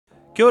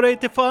Kia ora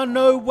te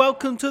whānau,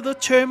 welcome to the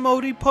Churn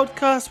Māori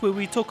podcast, where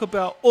we talk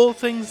about all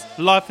things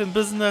life and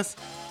business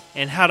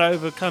and how to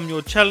overcome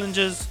your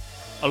challenges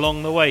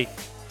along the way.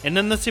 And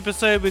in this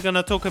episode, we're going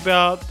to talk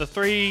about the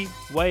 3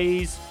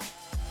 ways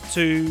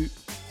to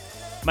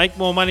make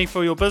more money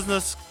for your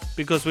business,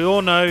 because we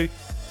all know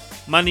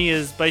money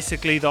is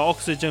basically the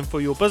oxygen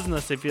for your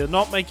business. If you're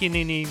not making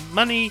any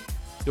money,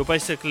 you're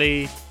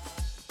basically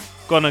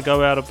gonna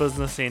go out of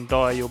business and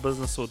die. Your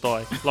business will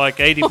die. Like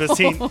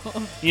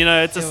 80%. You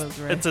know, it's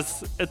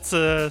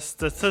a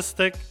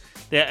statistic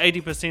that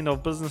 80%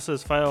 of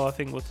businesses fail, I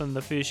think, within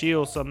the first year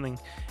or something.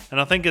 And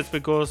I think it's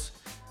because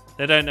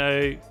they don't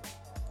know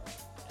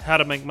how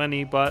to make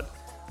money. But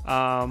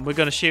we're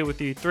going to share with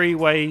you 3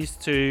 ways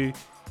to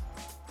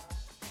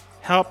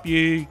help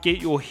you get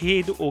your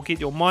head or get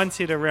your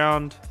mindset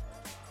around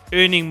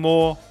earning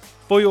more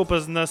for your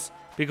business,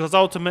 because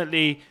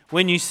ultimately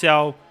when you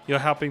sell, you're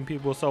helping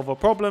people solve a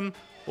problem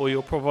or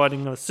you're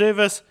providing a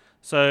service.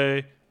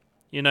 So,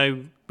 you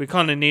know, we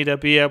kind of need to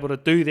be able to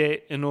do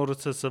that in order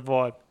to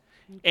survive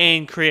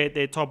and create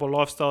that type of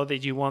lifestyle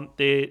that you want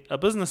that a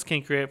business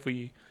can create for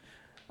you.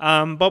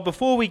 But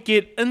before we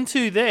get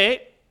into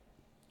that,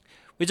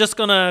 we're just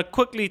going to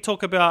quickly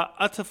talk about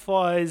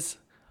Atawhai's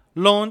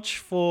launch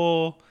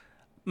for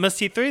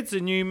Misty Threads,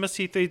 the new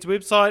Misty Threads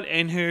website,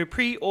 and her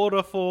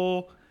pre-order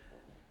for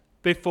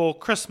before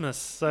Christmas.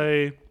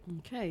 So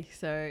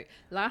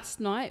last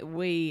night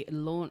we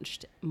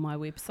launched my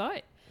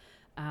website,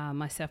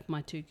 myself and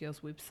my 2 girls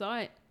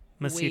website,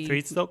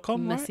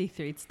 MissyThreads.com, right?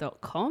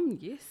 MissyThreads.com,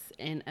 yes,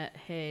 and it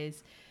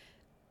has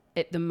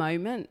at the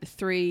moment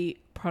 3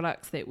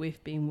 products that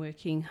we've been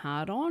working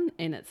hard on,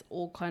 and it's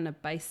all kind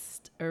of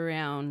based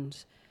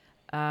around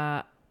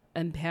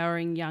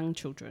empowering young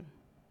children,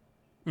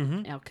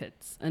 our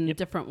kids, in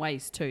different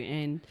ways too.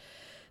 And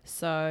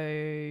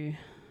so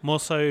more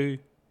so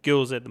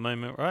girls at the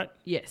moment, right?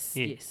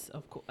 Yes,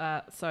 of course.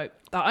 So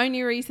the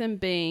only reason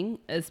being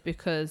is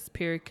because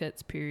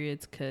periods,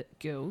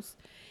 girls,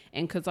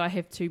 and because I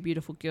have 2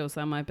 beautiful girls,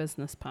 they're my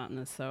business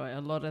partners. So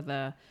a lot of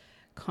the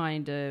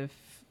kind of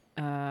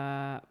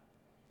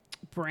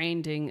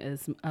branding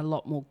is a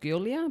lot more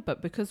girlier.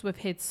 But because we've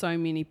had so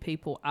many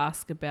people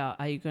ask about,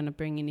 are you going to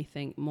bring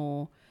anything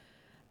more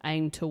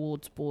aimed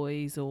towards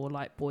boys or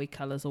like boy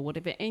colours or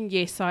whatever? And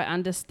yes, I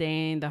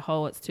understand the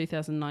whole, it's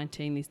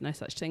 2019, there's no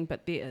such thing,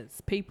 but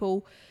there's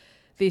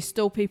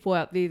still people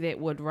out there that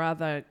would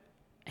rather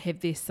have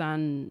their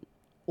son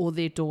or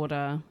their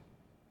daughter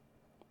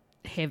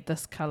have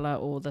this colour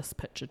or this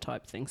picture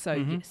type thing. So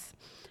yes,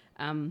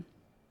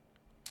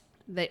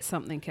 that's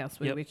something else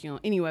we're working on.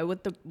 Anyway,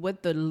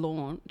 with the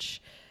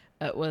launch,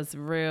 it was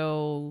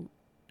real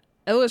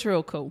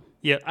cool.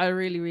 Yeah, I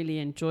really, really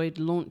enjoyed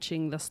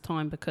launching this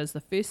time, because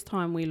the first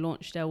time we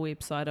launched our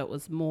website, it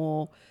was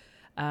more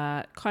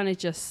kind of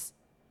just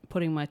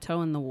putting my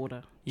toe in the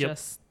water,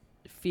 just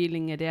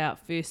feeling it out.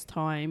 First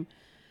time,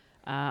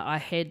 I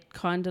had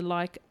kind of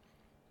like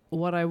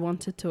what I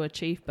wanted to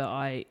achieve,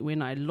 but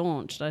when I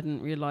launched, I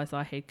didn't realize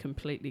I had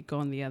completely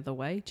gone the other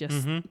way,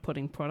 just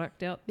putting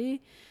product out there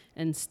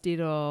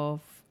instead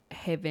of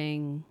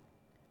having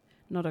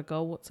not a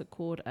goal, what's it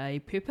called? A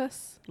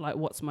purpose. Like,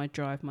 what's my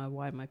drive, my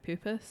why, my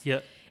purpose? Yeah.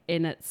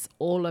 And it's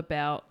all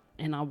about,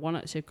 and I want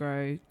it to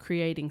grow,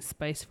 creating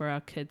space for our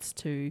kids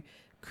to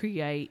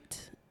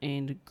create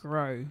and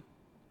grow.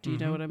 Do you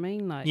know what I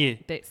mean?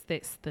 Like,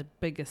 that's the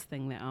biggest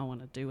thing that I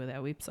want to do with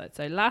our website.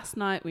 So last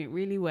night went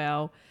really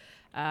well.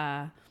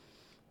 The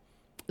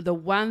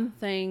one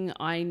thing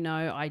I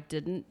know I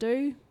didn't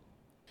do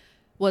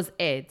was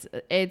ads.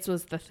 Ads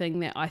was the thing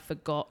that I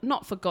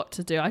not forgot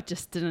to do, I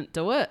just didn't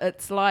do it.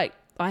 It's like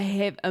I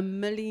have a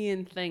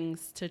million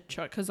things to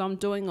try, because I'm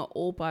doing it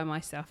all by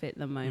myself at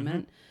the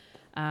moment.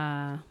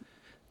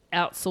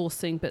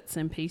 Outsourcing bits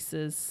and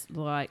pieces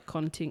like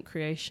content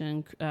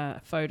creation,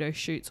 photo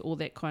shoots, all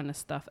that kind of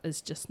stuff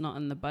is just not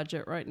in the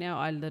budget right now.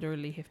 I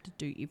literally have to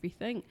do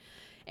everything,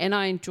 and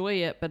I enjoy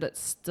it, but it's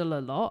still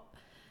a lot.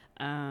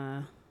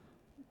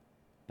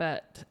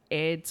 But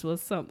ads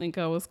was something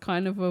I was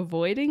kind of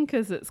avoiding,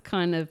 because it's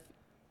kind of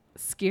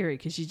scary,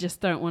 because you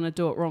just don't want to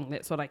do it wrong.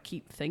 That's what I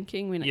keep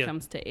thinking when it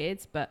comes to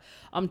ads. But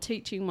I'm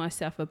teaching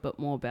myself a bit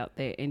more about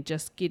that, and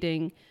just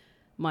getting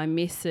my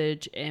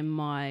message and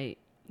my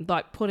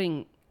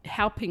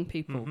helping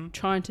people,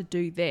 trying to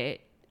do that,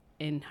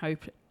 and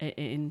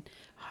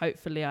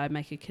hopefully I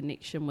make a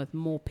connection with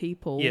more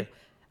people,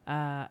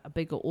 a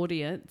bigger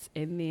audience,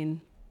 and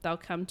then they'll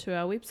come to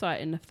our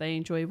website, and if they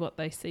enjoy what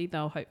they see,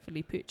 they'll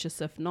hopefully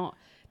purchase. If not,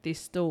 there's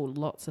still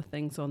lots of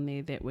things on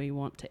there that we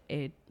want to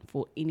add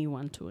for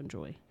anyone to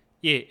enjoy.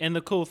 Yeah, and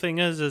the cool thing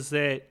is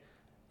that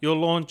your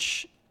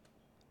launch,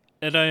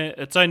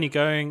 it's only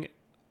going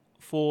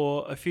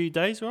for a few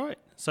days, right?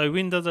 So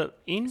when does it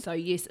end? So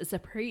yes, it's a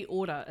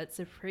pre-order. It's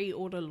a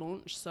pre-order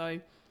launch. So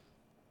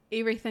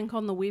everything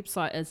on the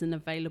website isn't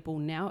available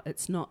now.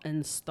 It's not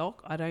in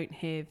stock. I don't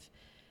have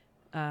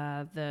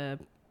the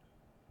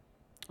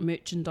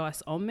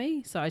merchandise on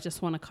me, so I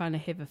just want to kind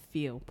of have a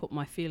feel, put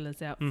my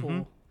feelers out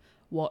for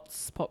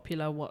what's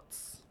popular,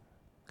 what's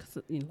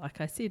because,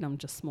 like I said, I'm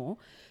just small.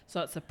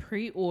 So it's a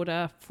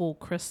pre-order for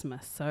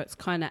Christmas. So it's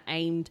kind of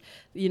aimed,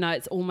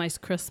 it's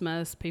almost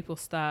Christmas. People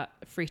start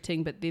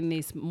fretting, but then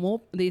there's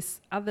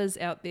others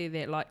out there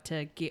that like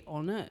to get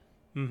on it.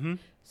 Mm-hmm.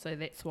 So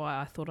that's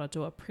why I thought I'd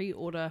do a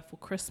pre-order for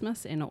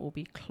Christmas, and it will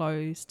be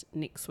closed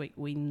next week,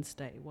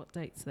 Wednesday. What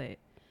date's that?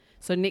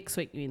 So next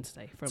week,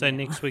 Wednesday.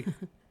 Next week.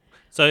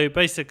 So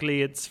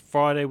basically it's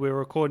Friday. We're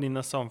recording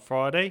this on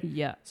Friday.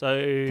 Yeah. So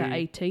the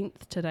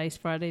 18th. Today's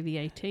Friday the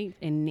 18th,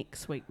 and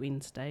next week,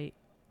 Wednesday,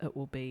 it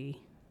will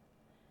be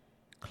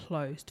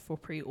closed for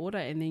pre-order,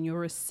 and then you'll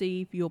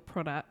receive your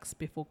products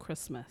before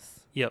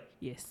Christmas. Yep.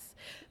 Yes.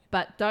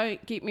 But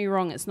don't get me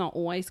wrong, it's not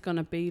always going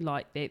to be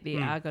like that.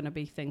 There are going to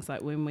be things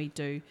like when we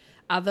do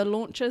other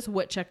launches,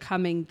 which are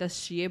coming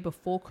this year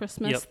before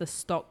Christmas, the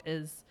stock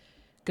is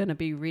going to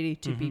be ready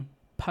to be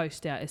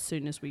post out as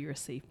soon as we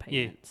receive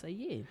payment. Yeah. So,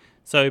 yeah.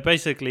 So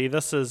basically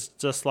this is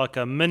just like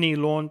a mini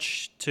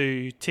launch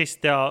to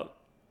test out,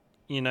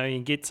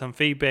 and get some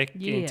feedback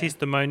and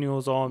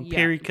testimonials on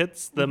Peri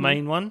Kits, the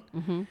main one.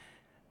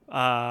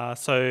 Mm-hmm.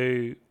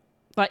 So...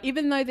 But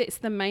even though that's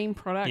the main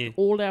product,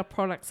 all our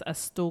products are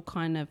still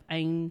kind of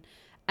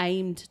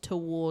aimed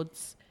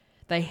towards,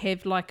 they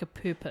have like a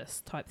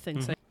purpose type thing.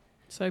 Mm-hmm.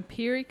 So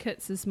Peri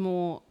Kits is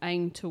more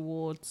aimed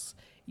towards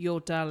your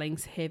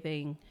darlings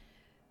having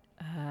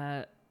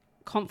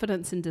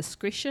confidence and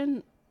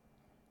discretion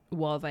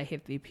while they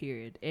have their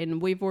period. And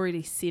we've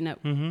already seen it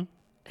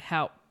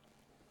help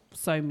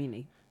so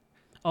many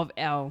of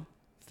our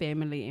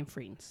family and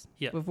friends.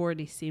 Yep. We've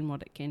already seen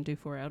what it can do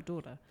for our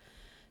daughter.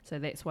 So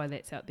that's why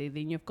that's out there.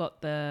 Then you've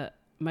got the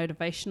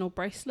motivational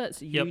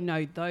bracelets. You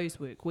know those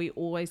work. We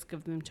always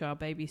give them to our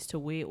babies to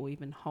wear or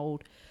even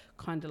hold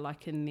kind of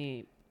like in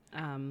their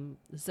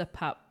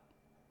zip-up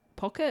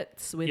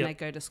pockets when they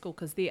go to school,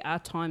 because there are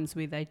times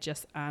where they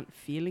just aren't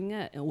feeling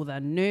it or they're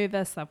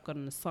nervous. They've got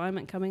an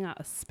assignment coming up,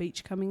 a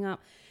speech coming up,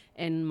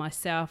 and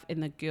myself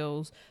and the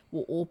girls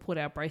will all put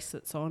our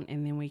bracelets on,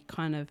 and then we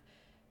kind of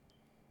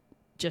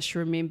just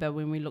remember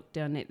when we look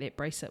down at that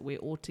bracelet, we're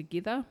all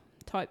together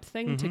type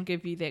thing to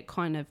give you that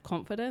kind of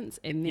confidence.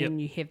 And then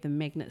you have the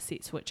magnet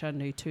sets, which are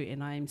new too,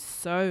 and I am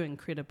so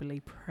incredibly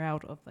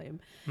proud of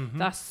them.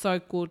 They're so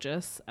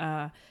gorgeous.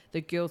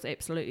 The girls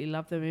absolutely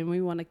love them, and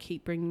we want to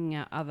keep bringing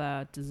out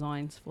other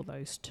designs for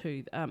those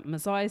too.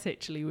 Mazai is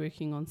actually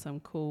working on some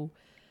cool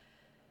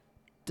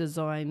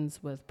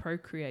designs with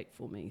Procreate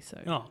for me.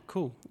 So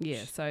cool.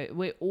 Yeah, so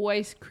we're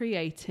always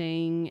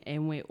creating,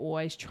 and we're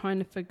always trying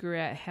to figure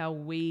out how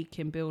we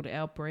can build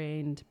our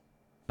brand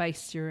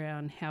based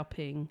around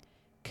helping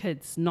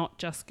kids, not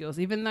just girls,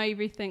 even though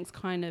everything's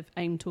kind of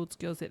aimed towards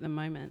girls at the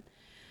moment.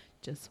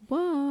 Just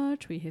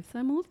watch, we have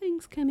some more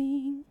things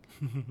coming.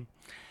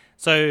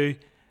 So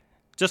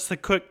just a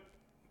quick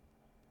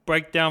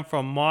breakdown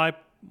from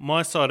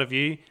my side of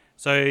you.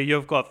 So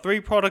you've got 3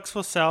 products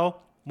for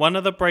sale. One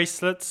of the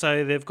bracelets,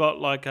 so they've got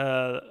like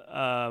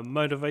a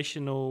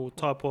motivational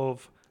type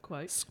of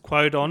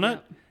quote on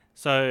it.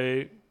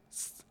 So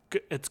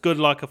it's good,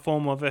 like a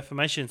form of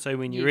affirmation. So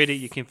when you read it,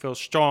 you can feel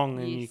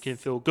strong and you can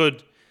feel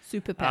good.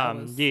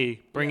 Superpowers.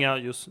 Bring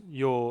out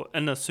your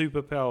inner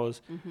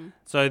superpowers.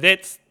 So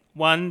that's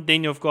one.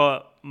 Then you've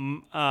got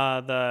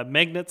the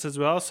magnets as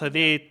well. So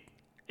they're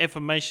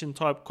affirmation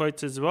type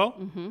quotes as well.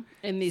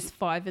 And there's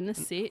 5 in the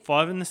set.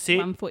 5 in the set.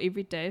 One for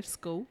every day of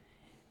school.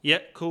 Yeah,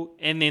 cool.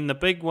 And then the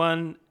big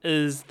one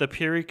is the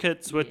Peri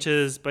Kits, which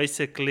is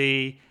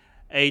basically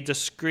a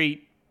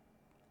discreet,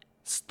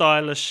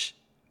 stylish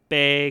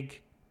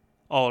bag,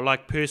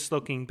 like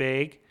purse-looking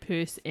bag.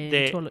 Purse and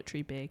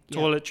toiletry bag.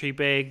 Toiletry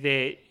bag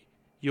that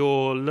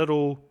your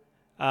little,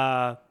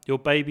 your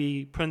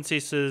baby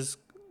princesses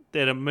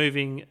that are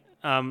moving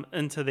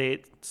into that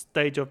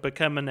stage of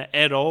becoming an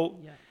adult,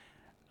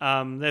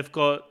 they've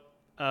got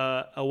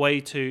a way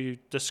to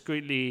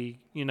discreetly,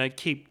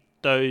 keep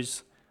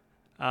those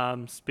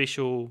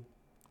special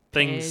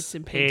things, pads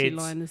and panty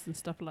liners and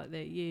stuff like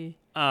that.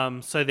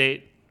 So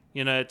that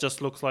it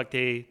just looks like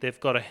they've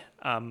got a.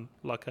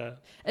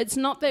 It's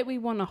not that we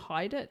want to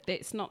hide it.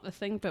 That's not the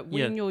thing. But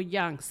when you're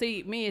young,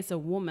 see me as a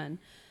woman,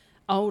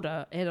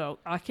 older adult,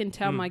 I can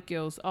tell my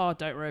girls,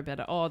 don't worry about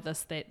it.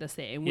 This,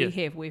 that, and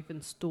we've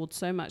installed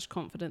so much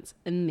confidence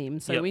in them.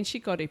 So when she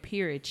got her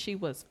period, she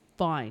was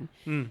fine.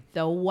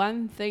 The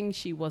one thing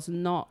she was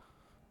not,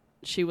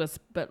 she was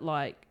a bit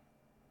like,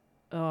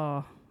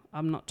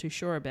 I'm not too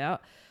sure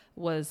about,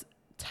 was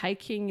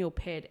taking your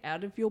pad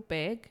out of your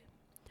bag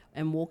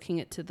and walking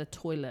it to the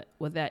toilet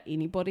without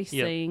anybody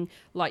seeing.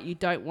 Like, you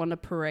don't want to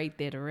parade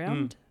that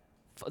around.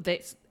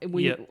 That's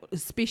when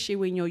especially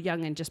when you're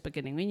young and just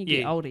beginning. When you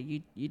get older,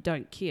 you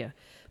don't care.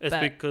 It's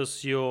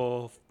because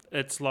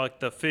it's like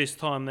the first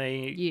time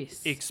they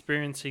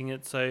experiencing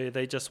it, so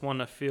they just want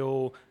to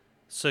feel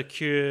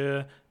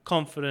secure,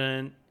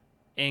 confident,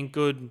 and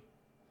good,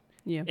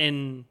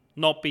 and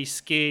not be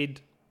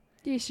scared.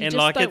 Yes, you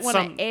just don't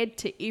want to add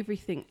to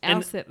everything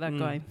else that they're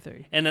going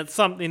through. And it's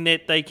something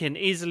that they can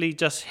easily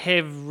just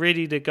have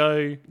ready to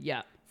go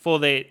for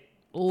that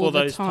all for the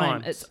those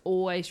time. times. It's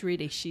always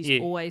ready.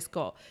 She's always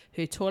got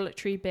her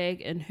toiletry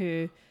bag and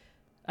her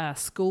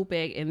school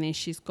bag, and then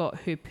she's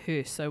got her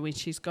purse. So when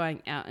she's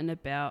going out and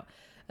about,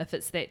 if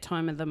it's that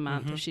time of the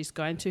month, if she's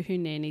going to her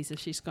nannies, if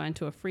she's going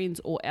to her friends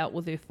or out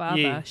with her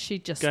father, she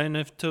just... Going to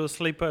a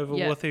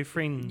sleepover with her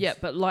friends. Yeah,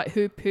 but like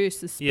her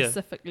purse is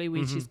specifically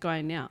when she's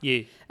going out.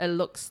 Yeah. It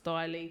looks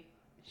stylish.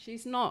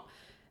 She's not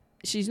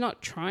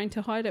trying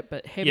to hide it,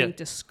 but having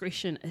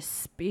discretion,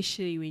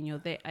 especially when you're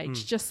that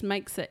age, just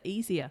makes it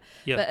easier.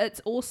 Yeah. But it's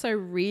also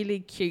really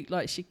cute.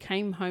 Like, she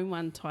came home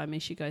one time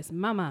and she goes,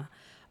 Mama,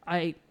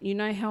 you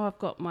know how I've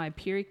got my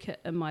period kit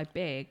in my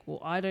bag?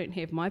 Well, I don't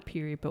have my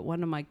period, but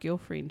one of my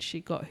girlfriends, she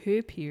got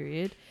her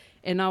period,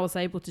 and I was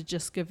able to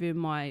just give her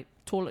my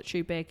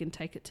toiletry bag and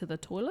take it to the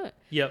toilet.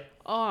 Yep.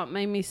 Oh, it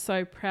made me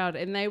so proud,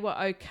 and they were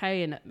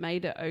okay, and it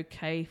made it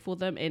okay for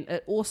them, and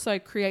it also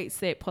creates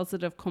that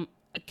positive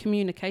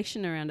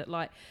communication around it.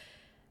 Like,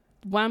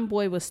 one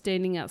boy was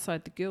standing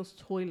outside the girls'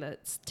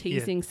 toilets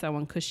teasing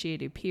someone because she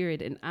had her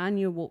period, and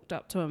Anya walked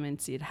up to him and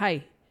said,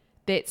 "Hey,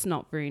 that's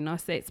not very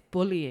nice. That's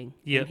bullying."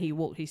 Yep.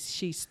 And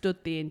she stood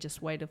there and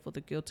just waited for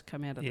the girl to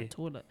come out of the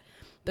toilet,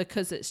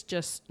 because it's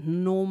just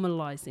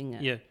normalizing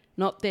it. Yeah.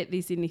 Not that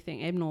there's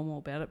anything abnormal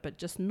about it, but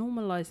just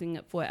normalizing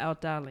it for our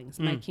darlings,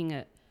 making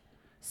it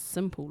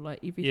simple like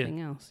everything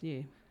else.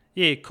 Yeah.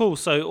 Yeah, cool.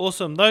 So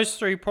awesome. Those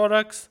 3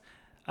 products,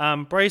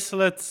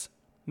 bracelets,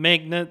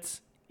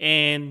 magnets,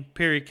 and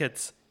period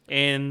kits.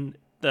 And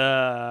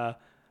the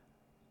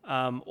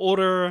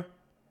order,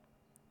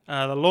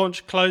 the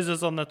launch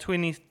closes on the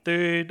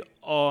 23rd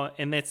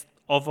and that's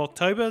of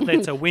October.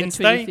 That's a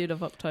Wednesday. The 23rd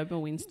of October,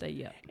 Wednesday,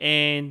 yeah.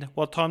 And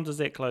what time does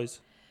that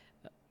close?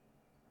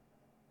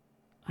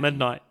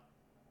 Midnight.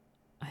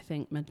 I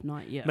think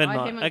midnight, yeah. Midnight.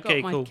 I haven't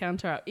got my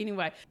counter up.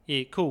 Anyway.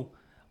 Yeah, cool.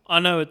 I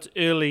know it's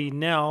early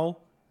now,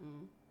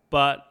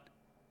 but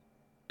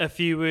if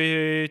you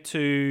were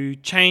to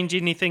change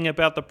anything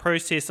about the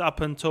process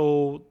up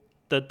until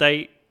the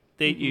date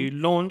that you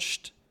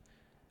launched,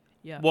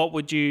 what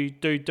would you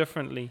do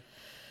differently?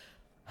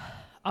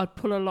 I'd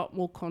put a lot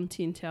more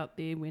content out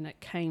there when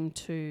it came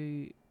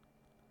to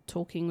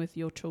talking with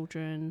your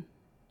children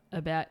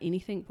about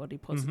anything, body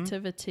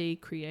positivity,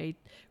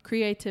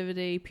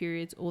 creativity,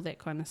 periods, all that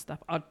kind of stuff.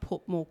 I'd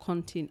put more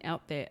content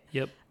out there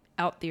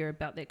about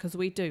that, because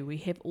we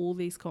have all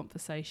these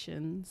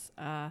conversations.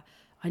 I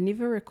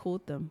never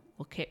record them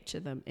or capture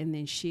them and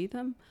then share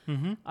them.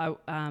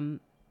 I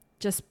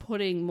just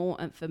putting more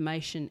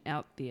information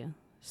out there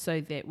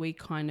so that we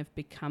kind of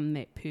become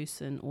that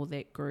person or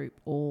that group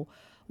or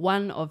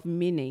one of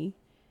many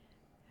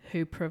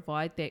who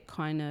provide that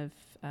kind of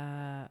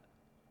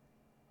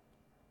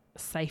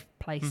safe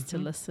place to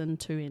listen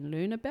to and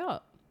learn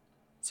about.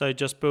 So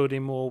just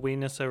building more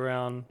awareness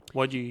around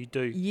what you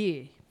do.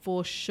 Yeah,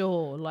 for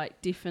sure,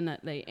 like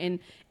definitely. And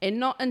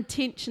not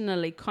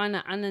intentionally, kind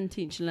of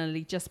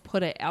unintentionally just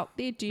put it out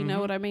there. Do you know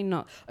what I mean?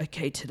 Not,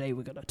 okay, today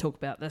we're going to talk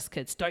about this,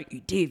 kids. Don't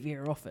you dare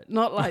veer off it.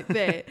 Not like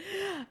that.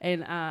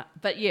 And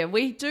but yeah,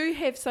 we do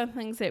have some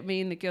things that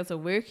me and the girls are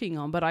working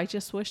on, but I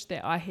just wish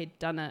that I had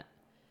done it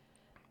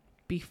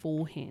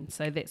beforehand.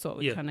 So that's what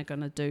we're kind of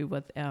going to do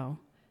with our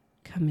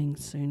coming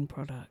soon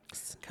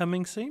products.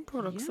 Coming soon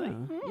products, Yeah. eh?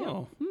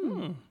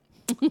 Oh.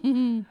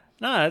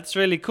 No, it's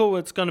really cool.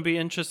 It's going to be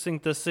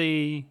interesting to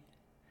see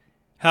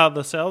how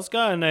the sales go.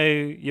 I know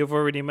you've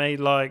already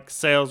made like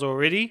sales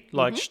already,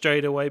 like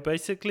straight away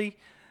basically,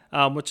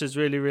 which is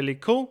really, really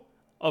cool.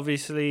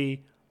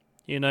 Obviously,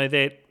 you know,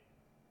 that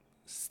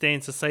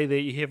stands to say that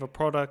you have a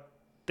product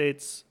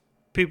that's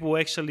people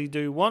actually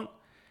do want.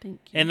 Thank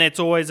you. And that's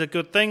always a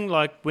good thing.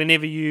 Like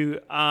whenever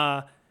you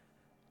are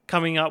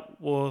coming up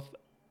with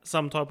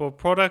some type of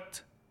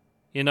product,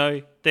 you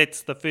know,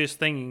 that's the first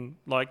thing,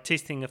 like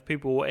testing if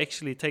people will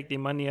actually take their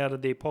money out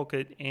of their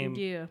pocket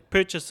and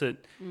purchase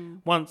it.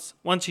 Once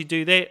you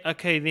do that,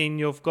 okay, then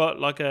you've got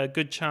like a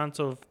good chance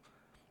of,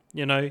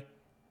 you know,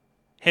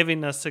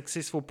 having a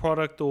successful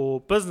product or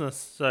business.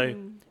 So,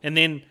 and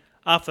then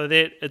after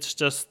that, it's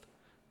just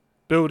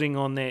building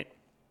on that.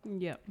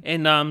 Yeah.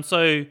 And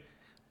so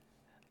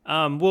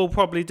we'll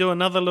probably do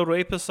another little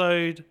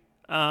episode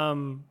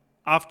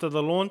after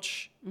the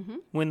launch,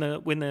 when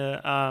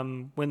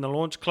the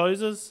launch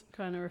closes.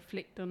 Kind of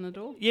reflect on it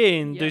all. Yeah,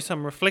 and do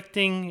some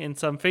reflecting and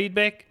some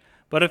feedback.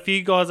 But if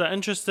you guys are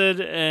interested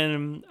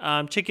in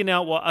checking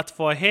out what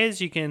Atawhai has,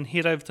 you can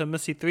head over to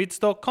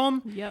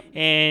missythreads.com. Yep.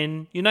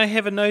 And, you know,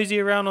 have a nosy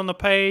around on the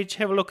page,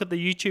 have a look at the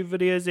YouTube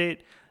videos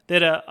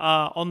that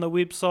are on the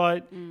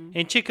website,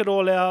 and check it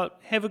all out.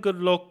 Have a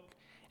good look.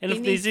 And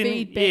if there's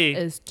any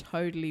feedback is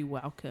totally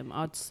welcome.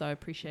 I'd so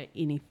appreciate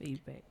any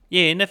feedback.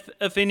 Yeah, and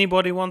if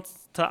anybody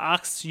wants to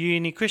ask you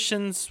any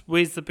questions,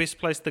 where's the best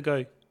place to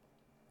go?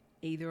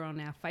 Either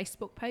on our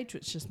Facebook page,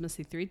 which is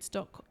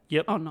missythreads.com.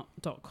 Yep. Oh, not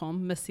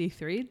 .com, Missy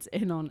Threads.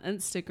 And on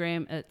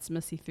Instagram, it's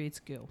Missy Threads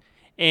Girl.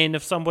 And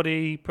if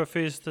somebody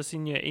prefers to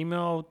send you an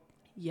email,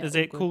 is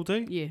that cool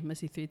too? Yeah,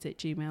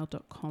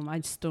 missythreads@gmail.com. I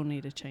still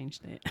need to change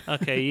that.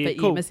 Okay, yeah, but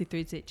cool. yeah,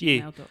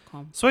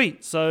 missythreads@gmail.com.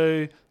 Sweet.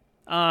 So,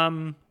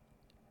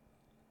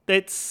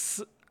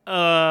 that's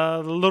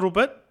a little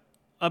bit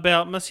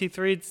about Missy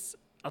Threads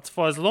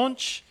Artifi's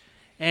launch,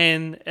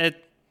 and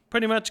it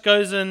pretty much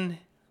ties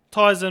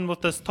in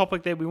with this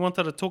topic that we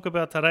wanted to talk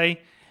about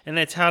today, and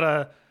that's how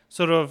to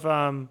sort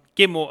of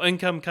get more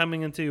income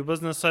coming into your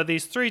business. So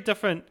there's 3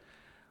 different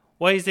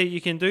ways that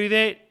you can do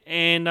that,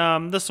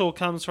 and this all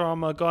comes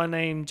from a guy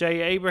named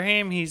Jay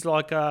Abraham. He's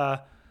like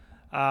a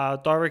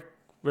direct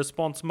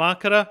response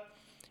marketer,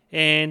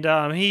 and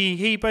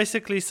he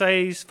basically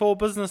says for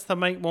business to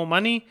make more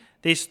money,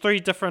 there's 3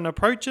 different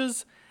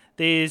approaches.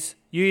 There's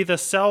you either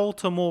sell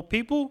to more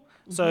people,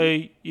 so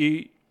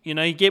you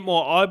get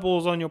more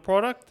eyeballs on your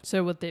product.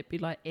 So would that be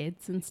like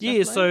ads and stuff? Yeah,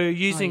 like so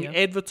using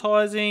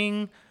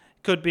advertising,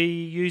 could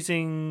be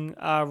using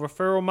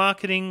referral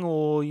marketing,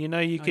 or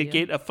you could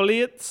get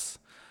affiliates.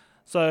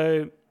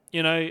 So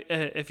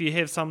if you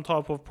have some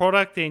type of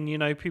product, and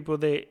people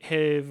that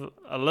have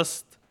a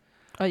list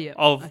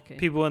of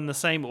people in the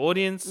same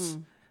audience,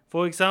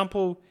 for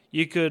example,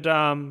 you could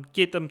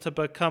get them to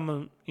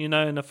become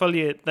an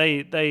affiliate.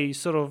 They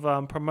sort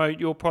of promote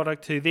your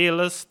product to their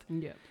list,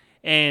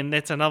 and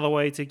that's another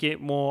way to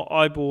get more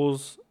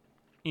eyeballs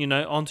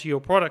onto your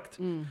product.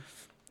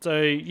 So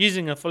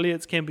using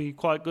affiliates can be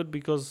quite good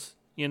because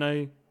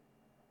they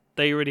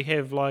already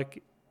have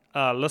like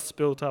lists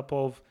built up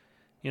of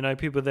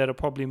people that are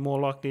probably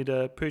more likely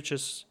to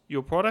purchase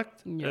your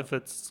product if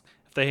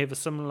they have a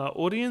similar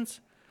audience.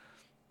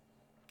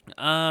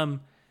 By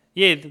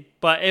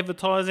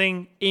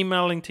advertising,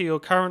 emailing to your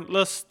current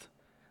list,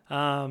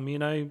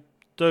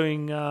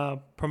 doing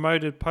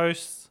promoted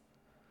posts,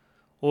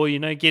 or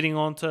getting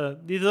onto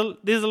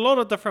there's a lot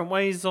of different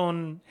ways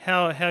on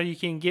how you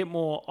can get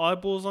more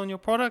eyeballs on your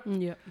product.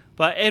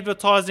 But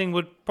advertising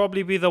would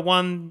probably be the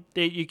one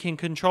that you can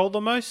control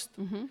the most,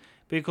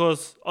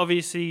 because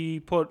obviously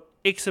you put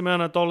X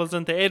amount of dollars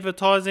into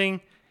advertising,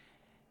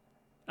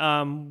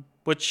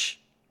 which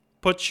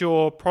puts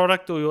your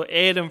product or your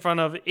ad in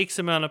front of X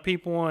amount of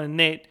people, and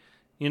that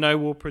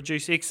will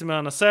produce X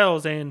amount of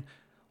sales. And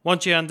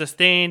once you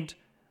understand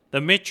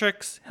the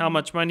metrics, how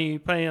much money you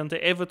pay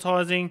into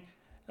advertising,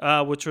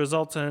 which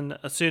results in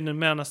a certain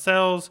amount of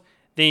sales,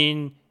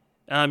 then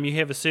you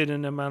have a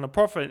certain amount of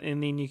profit,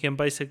 and then you can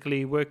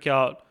basically work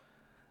out,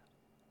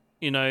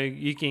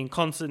 you can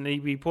constantly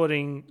be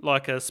putting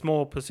like a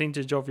small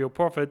percentage of your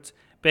profits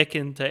back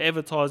into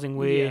advertising,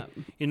 where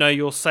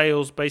your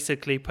sales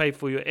basically pay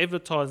for your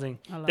advertising.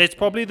 That's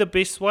probably the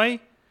best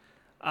way,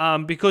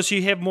 because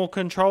you have more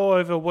control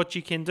over what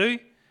you can do.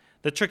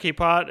 The tricky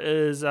part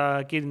is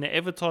getting the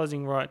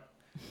advertising right.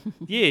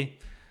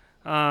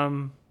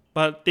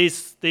 But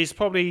there's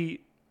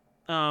probably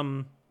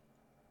 3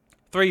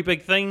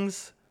 big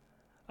things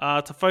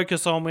to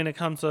focus on when it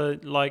comes to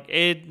like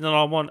ad. And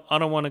I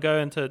don't want to go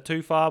into it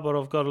too far, but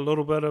I've got a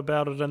little bit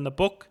about it in the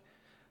book.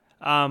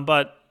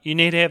 But you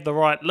need to have the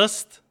right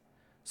list.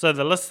 So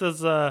the list is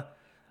the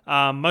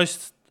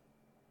most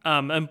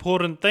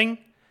important thing,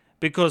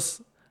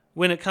 because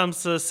when it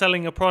comes to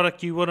selling a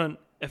product, you wouldn't,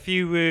 if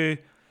you were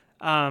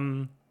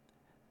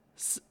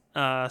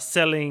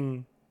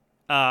selling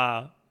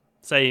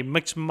say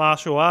mixed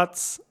martial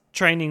arts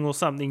training or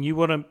something, you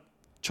wouldn't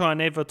try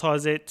and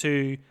advertise that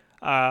to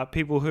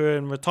people who are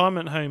in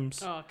retirement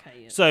homes.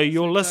 So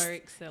your list,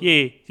 so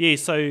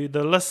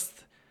the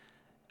list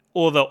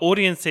or the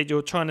audience that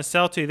you're trying to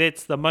sell to,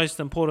 that's the most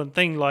important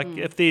thing. Like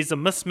if there's a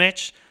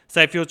mismatch,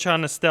 say if you're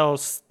trying to sell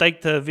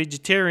steak to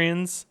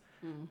vegetarians,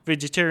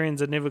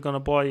 vegetarians are never going to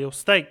buy your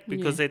steak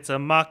because that's a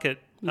market.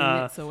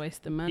 That's a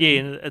waste of money.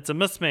 Yeah, it's a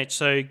mismatch.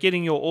 So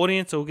getting your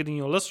audience or getting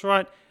your list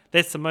right,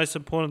 that's the most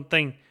important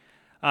thing.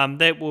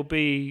 That will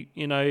be,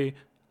 say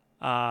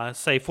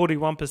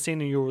 41%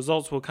 of your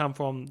results will come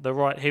from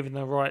having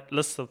the right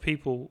list of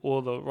people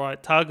or the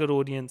right target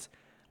audience.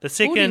 The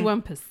second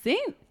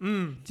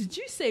 41%. Did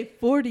you say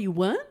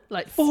 41?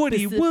 Like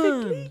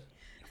 41?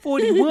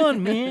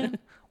 41, man.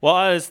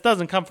 Well, it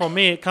doesn't come from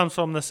me. It comes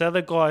from this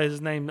other guy. His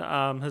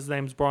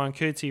name's Brian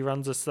Kurtz. He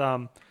runs this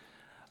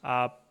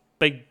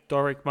big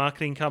direct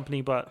marketing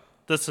company. But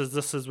this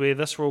is where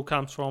this rule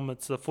comes from.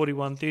 It's the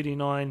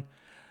 41-39.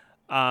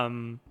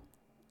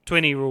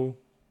 20 rule.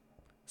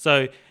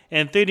 So,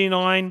 and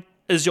 39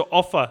 is your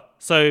offer.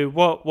 So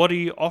what are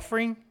you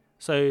offering?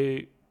 So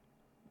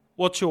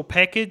what's your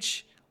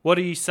package? What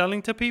are you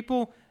selling to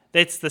people?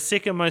 That's the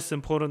second most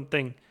important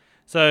thing.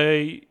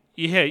 So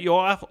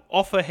your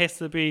offer has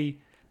to be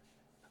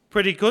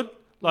pretty good,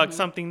 like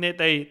something that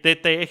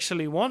they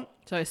actually want.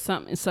 So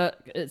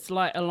it's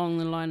like along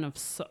the line of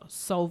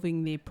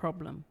solving their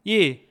problem.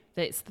 Yeah.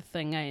 That's the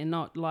thing, and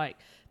not like,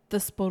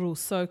 this bottle's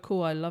so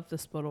cool, I love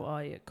this bottle. Oh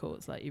yeah, cool.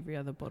 It's like every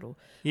other bottle.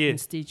 Yeah.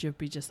 Instead, you'd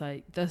be just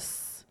like,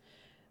 this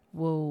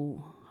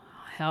will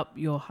help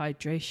your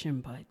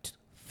hydration by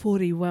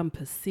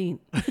 41%.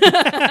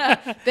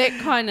 That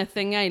kind of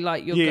thing, eh?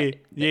 Like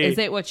is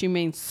that what you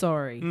mean?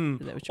 Sorry. Is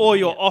that what you or mean?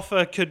 your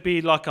offer could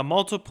be like a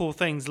multiple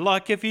things.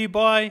 Like if you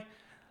buy,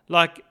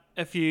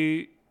 if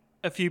you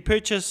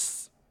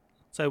purchase,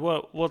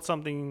 so what's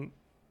something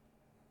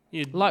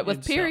Like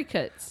with Peri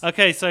Kits.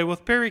 Okay, so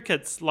with Peri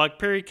Kits, like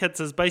Peri Kits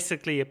is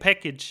basically a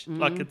package,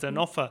 like it's an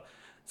offer.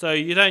 So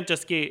you don't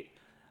just get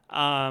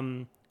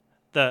the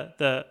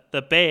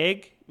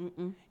bag.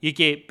 You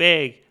get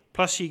bag,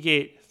 plus you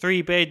get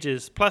 3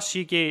 badges, plus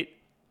you get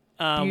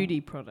beauty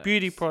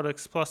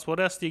products, plus what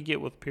else do you get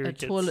with Peri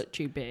Kits? A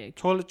toiletry bag.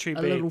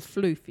 A little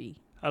floofy.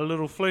 A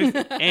little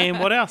floofy. And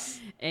what else?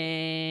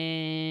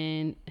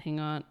 And hang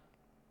on.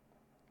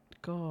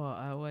 God,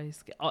 I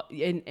always get... Oh,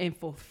 and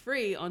for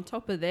free, on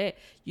top of that,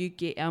 you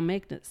get our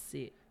magnet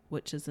set,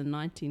 which is a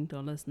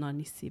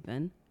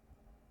 $19.97.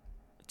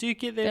 Do you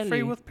get that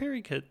free with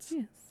Peri Kits?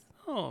 Yes.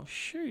 Oh,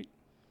 shoot.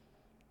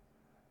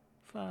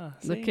 Far,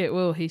 look at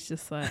Will, he's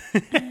just like...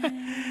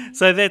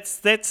 So that's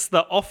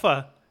the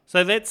offer.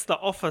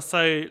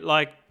 So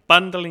like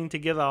bundling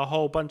together a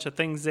whole bunch of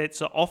things, that's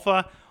the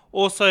offer.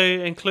 Also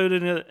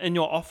included in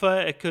your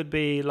offer, it could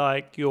be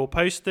like your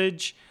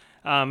postage.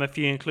 If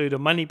you include a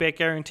money back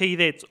guarantee,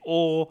 that's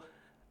all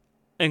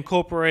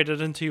incorporated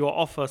into your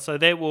offer. So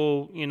that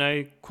will,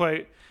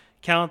 quote,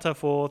 counter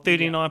for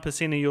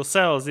 39% of your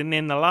sales. And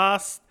then the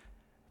last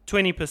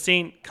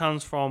 20%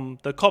 comes from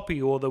the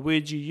copy or the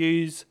words you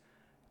use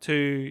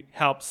to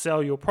help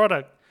sell your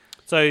product.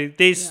 So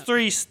there's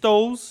 3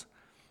 stalls.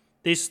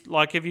 This,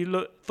 like, if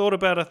you thought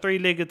about a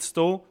 3-legged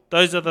stool,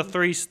 those are the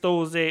 3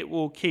 stalls that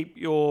will keep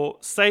your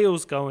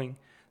sales going.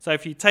 So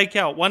if you take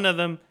out one of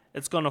them,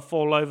 it's gonna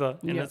fall over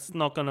and it's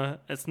not gonna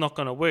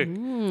work.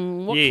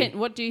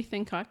 What do you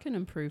think I can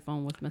improve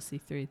on with Missy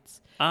Threads?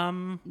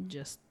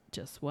 Just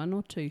 1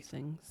 or 2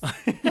 things.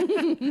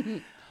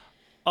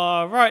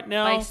 Right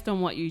now, based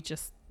on what you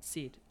just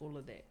said, all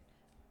of that.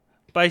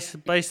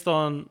 Based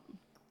on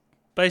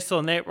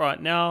that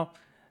right now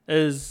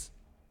is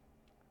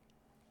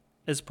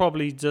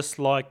probably just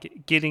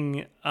like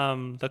getting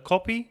the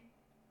copy.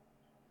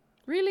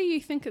 Really, you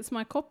think it's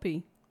my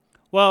copy?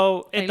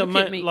 Well, at the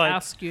moment, like,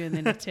 ask you and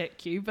then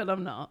attack you, but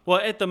I'm not. Well,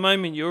 at the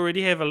moment, you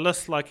already have a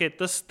list. Like at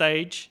this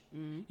stage,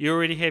 you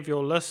already have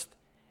your list,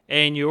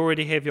 and you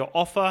already have your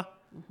offer.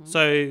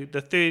 So the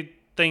third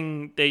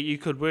thing that you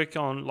could work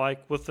on,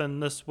 like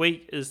within this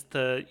week, is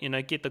to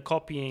get the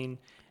copy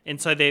and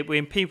so that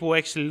when people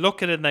actually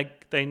look at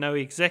it, they know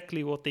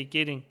exactly what they're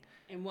getting.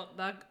 And what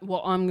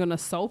I'm going to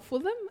solve for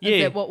them?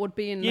 Is that what would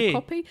be in the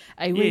copy?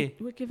 Hey,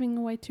 we're giving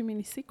away too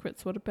many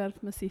secrets. What about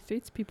if Missy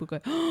Threads people go,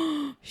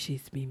 oh,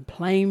 she's been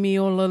playing me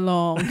all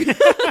along.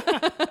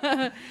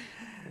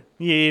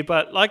 Yeah,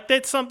 but like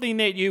that's something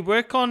that you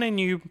work on and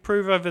you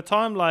improve over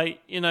time, like,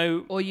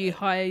 Or you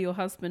hire your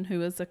husband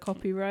who is a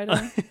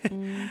copywriter.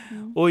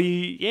 Or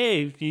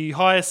you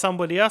hire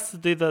somebody else to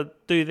do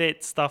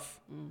that stuff.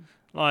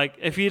 Like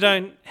if you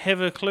don't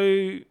have a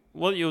clue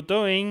what you're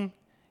doing,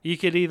 you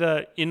could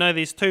either,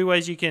 there's 2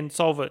 ways you can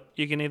solve it.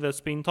 You can either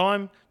spend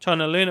time trying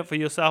to learn it for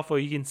yourself, or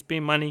you can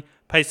spend money,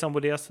 pay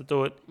somebody else to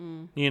do it.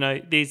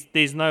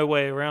 There's no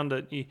way around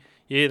it. You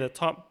either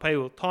pay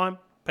with time,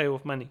 pay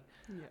with money.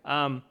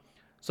 Yeah.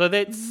 So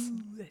that's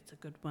a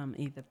good one.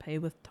 Either pay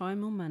with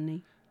time or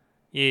money.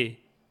 Yeah.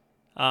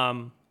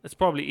 It's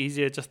probably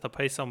easier just to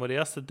pay somebody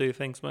else to do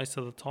things most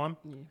of the time.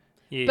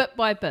 Yeah. Bit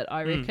by bit,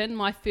 I reckon.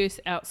 My first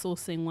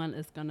outsourcing one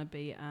is going to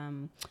be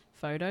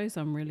photos.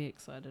 I'm really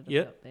excited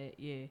about that.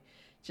 Yeah.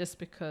 Just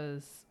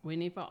because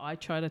whenever I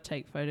try to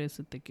take photos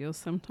with the girls,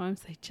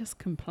 sometimes they just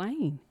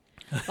complain.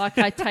 Like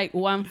I take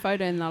one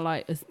photo and they're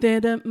like, is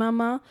that it,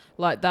 mama?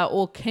 Like they're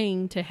all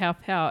keen to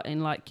help out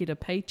and like get a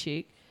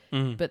paycheck.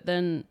 But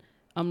then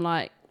I'm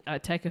like, I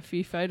take a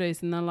few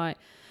photos and they're like,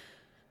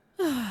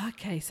 oh,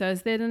 okay, so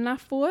is that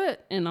enough for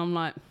it? And I'm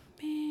like,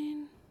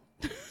 man,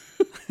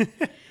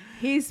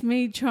 here's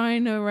me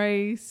trying to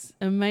raise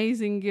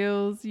amazing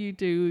girls. You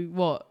do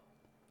what?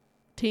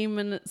 10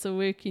 minutes of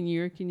work and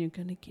you reckon you're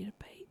going to get a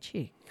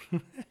paycheck.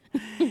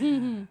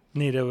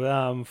 Need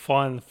to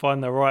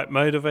find the right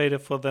motivator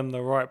for them,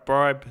 the right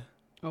bribe.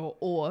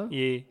 Or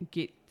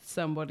get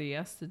somebody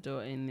else to do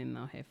it and then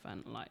they'll have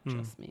fun. Like,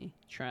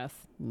 trust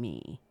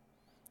me.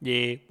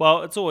 Yeah,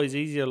 well, it's always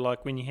easier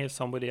like when you have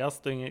somebody else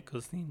doing it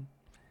because then,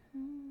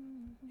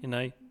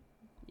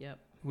 Yep.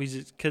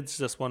 Kids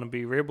just want to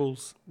be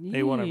rebels. Yeah.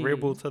 They want to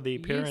rebel to their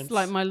parents. Yes,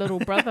 like my little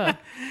brother.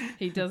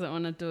 He doesn't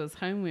want to do his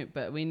homework,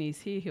 but when he's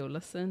here, he'll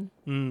listen.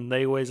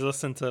 They always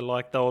listen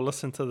to, they'll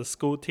listen to the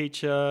school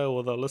teacher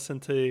or they'll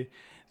listen to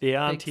their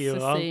auntie or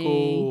uncle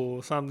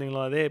or something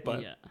like that.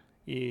 But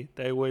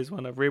they always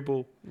want to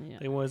rebel. Yeah.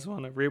 They always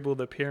want to rebel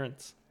the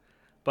parents.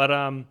 But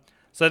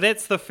so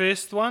that's the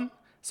first one.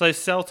 So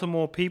sell to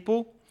more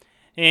people.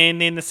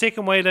 And then the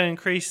second way to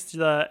increase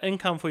the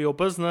income for your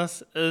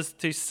business is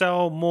to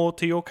sell more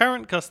to your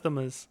current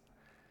customers.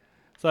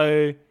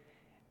 So,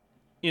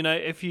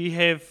 if you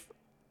have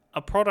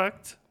a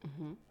product,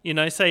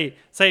 say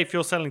if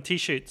you're selling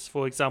T-shirts,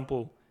 for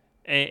example,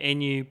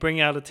 and you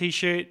bring out a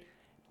T-shirt,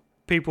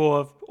 people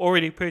have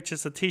already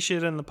purchased a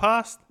T-shirt in the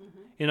past,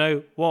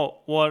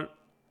 what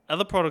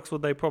other products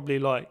would they probably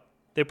like?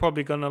 They're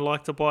probably going to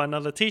like to buy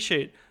another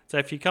T-shirt. So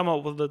if you come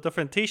up with a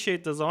different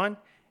T-shirt design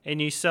and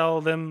you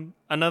sell them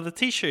another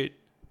T-shirt,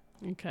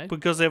 Okay.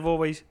 because they've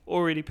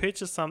already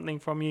purchased something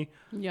from you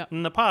Yeah.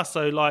 in the past.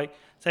 So like,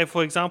 say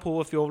for example,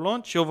 with your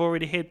launch, you've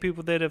already had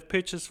people that have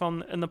purchased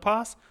from in the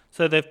past.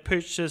 So they've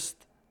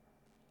purchased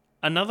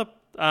another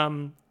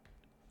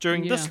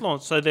during this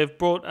launch. So they've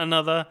brought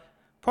another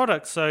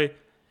product. So,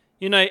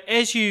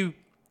 as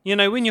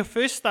when you're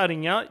first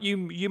starting out,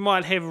 you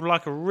might have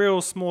like a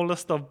real small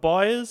list of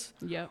buyers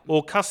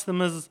or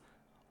customers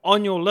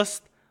on your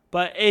list.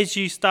 But as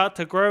you start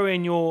to grow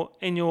and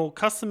your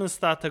customers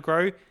start to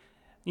grow,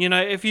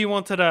 if you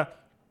wanted to,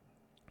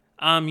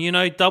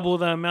 double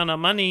the amount of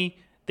money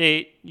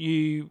that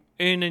you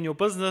earn in your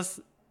business,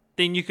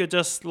 then you could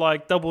just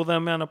like double the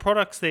amount of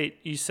products that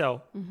you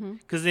sell.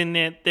 Because then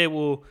that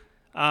will,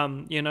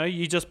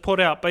 you just put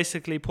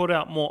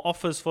out more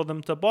offers for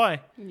them to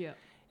buy. Yeah.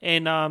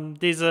 And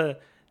there's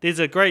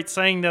a great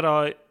saying that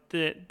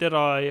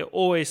I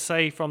always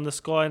say from this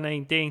guy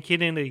named Dan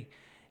Kennedy.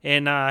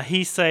 And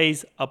he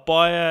says, a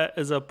buyer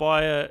is a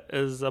buyer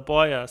is a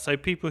buyer. So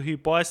people who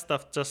buy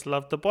stuff just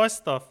love to buy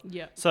stuff.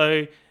 Yeah.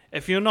 So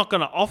if you're not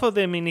going to offer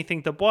them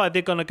anything to buy,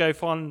 they're going to go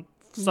find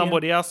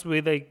somebody else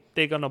where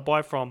they're going to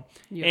buy from.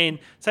 Yeah. And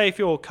say if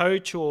you're a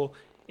coach or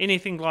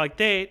anything like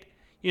that,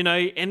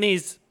 and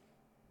there's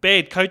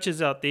bad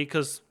coaches out there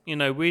because,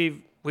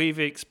 we've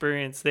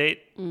experienced that.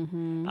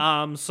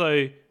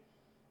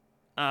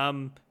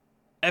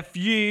 If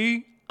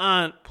you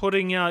aren't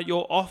putting out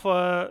your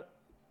offer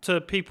to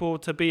people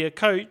to be a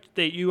coach,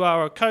 that you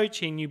are a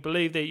coach and you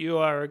believe that you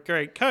are a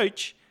great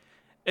coach,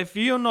 if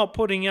you're not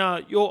putting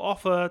out your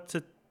offer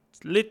to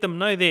let them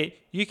know that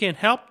you can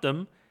help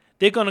them,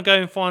 they're going to go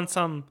and find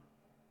some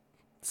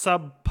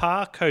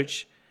subpar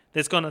coach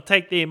that's going to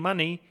take their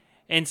money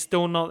and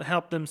still not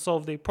help them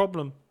solve their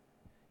problem,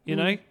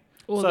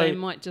 Or they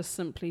might just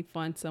simply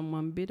find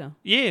someone better.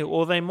 Yeah,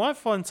 or they might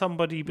find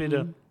somebody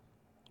better.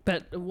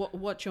 But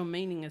what you're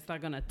meaning is they're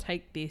going to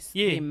take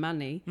their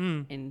money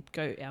and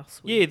go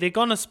elsewhere. Yeah, they're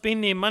going to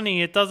spend their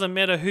money. It doesn't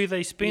matter who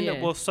they spend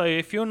it with. So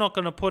if you're not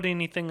going to put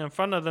anything in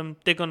front of them,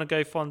 they're going to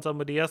go find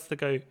somebody else to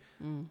go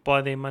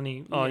buy their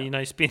money.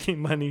 Spend their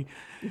money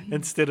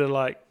instead of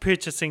like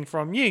purchasing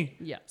from you.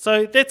 Yeah.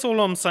 So that's all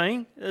I'm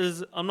saying.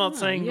 I'm not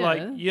saying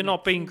like you're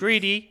not being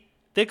greedy.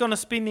 They're going to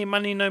spend their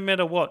money no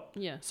matter what.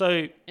 Yeah.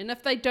 So, and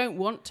if they don't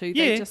want to,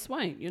 they just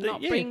won't. You're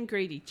not being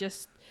greedy.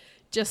 Just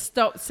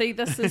stop. See,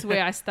 this is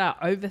where I start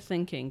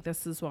overthinking.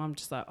 This is why I'm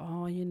just like,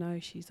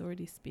 she's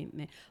already spent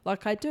there.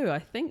 Like I do. I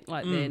think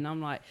like that. And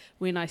I'm like,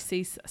 when I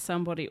see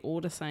somebody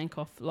order something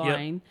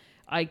offline,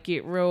 I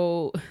get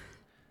real,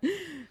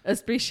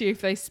 especially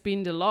if they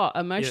spend a lot,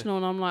 emotional.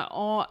 And I'm like,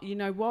 you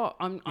know what?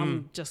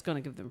 I'm just going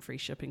to give them free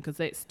shipping because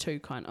that's too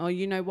kind. Oh,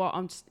 you know what?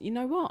 I'm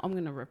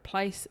going to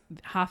replace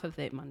half of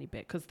that money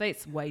back because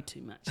that's way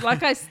too much.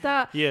 Like I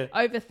start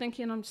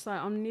overthinking. I'm just like,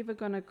 I'm never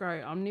going to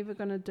grow. I'm never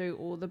going to do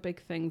all the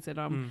big things that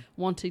I'm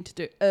wanting to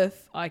do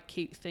if I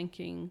keep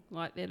thinking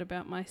like that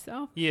about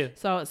myself. Yeah.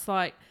 So it's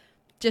like,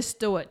 just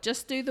do it.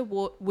 Just do the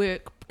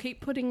work.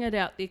 Keep putting it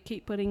out there.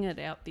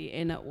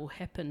 And it will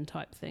happen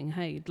type thing.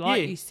 Hey,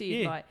 like you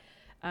said, like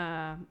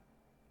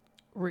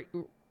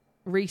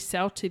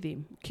resell to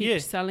them.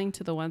 Keep selling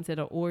to the ones that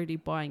are already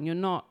buying. You're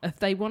not. If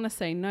they want to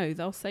say no,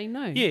 they'll say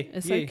no. Yeah,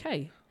 it's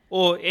okay.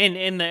 Or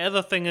and the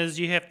other thing is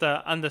you have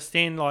to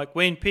understand like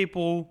when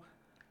people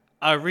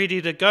are ready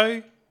to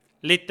go,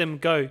 let them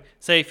go.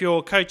 Say if you're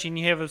a coach and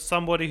you have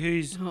somebody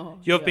who's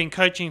you've been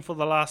coaching for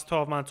the last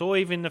 12 months, or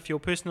even if you're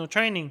personal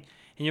training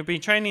and you've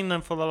been training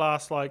them for the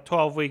last like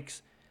 12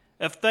 weeks,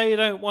 if they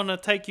don't want to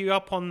take you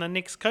up on the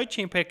next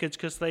coaching package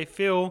because they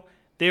feel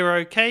they're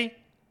okay,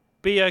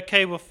 be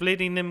okay with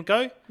letting them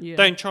go. Yeah.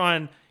 Don't try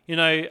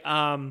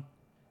and,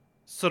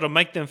 sort of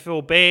make them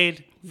feel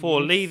bad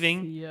for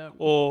leaving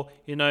or,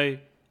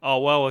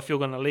 if you're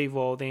going to leave,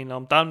 well, then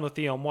I'm done with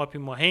you. I'm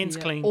wiping my hands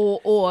clean.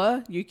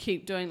 Or you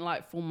keep doing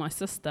like for my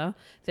sister,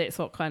 that's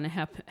what kind of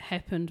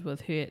happened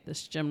with her at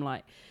this gym.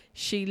 Like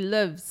she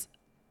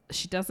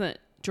doesn't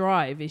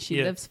drive and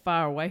she lives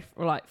far away,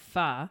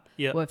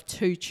 with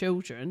 2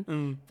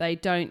 children. They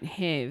don't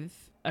have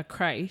a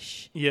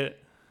creche. Yeah.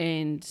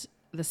 And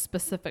the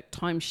specific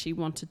time she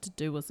wanted to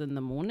do was in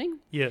the morning.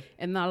 Yeah.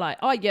 And they're like,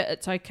 oh, yeah,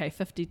 it's okay,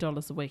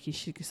 $50 a week. And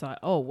she's like,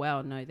 oh,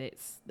 wow, no,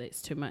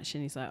 that's too much.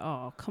 And he's like,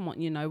 oh, come on,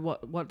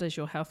 what does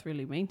your health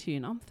really mean to you?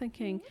 And I'm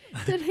thinking,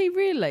 did he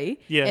really?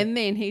 Yeah. And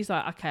then he's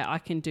like, okay, I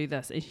can do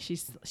this. And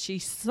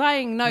she's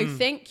saying no,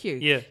 thank you.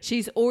 Yeah.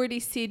 She's already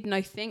said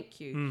no,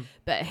 thank you.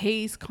 But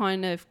he's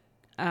kind of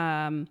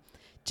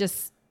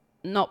just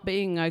not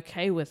being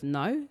okay with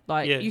no.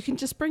 Like, you can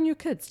just bring your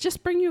kids.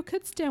 Just bring your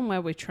kids down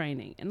while we're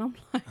training. And I'm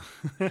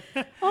like,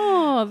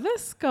 oh,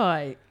 this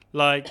guy.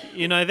 Like,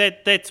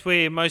 that's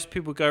where most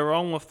people go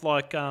wrong with,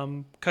 like,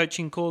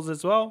 coaching calls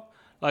as well.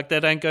 Like, they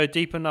don't go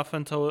deep enough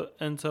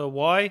into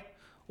why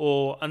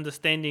or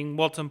understanding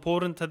what's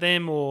important to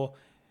them or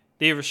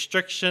their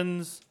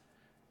restrictions.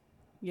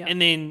 Yeah.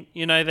 And then,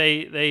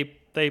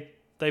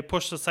 they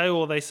push the sale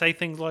or they say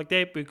things like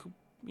that,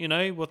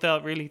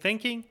 without really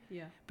thinking.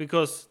 Yeah.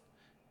 Because,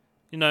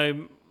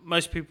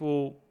 most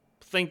people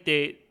think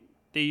that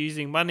they're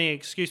using money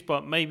excuse,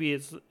 but maybe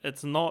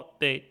it's not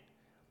that.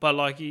 But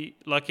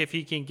like if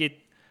you can get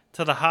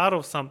to the heart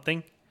of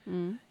something,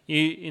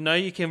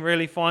 you can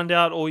really find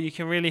out, or you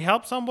can really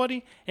help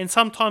somebody. And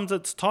sometimes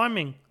it's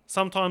timing.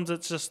 Sometimes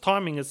it's just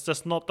timing. It's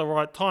just not the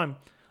right time.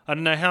 I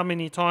don't know how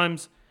many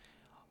times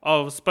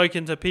I've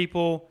spoken to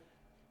people,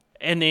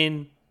 and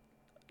then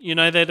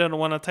they didn't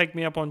want to take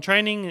me up on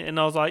training, and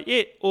I was like,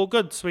 yeah, all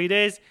good, sweet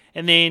as.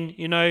 And then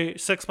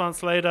 6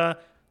 months later,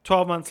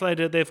 12 months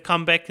later, they've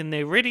come back and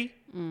they're ready.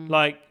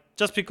 Like,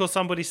 just because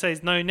somebody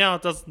says no now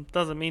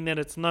doesn't mean that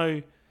it's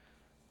no,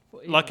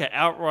 forever. Like an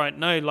outright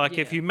no. Like,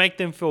 if you make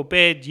them feel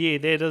bad,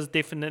 that is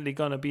definitely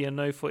going to be a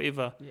no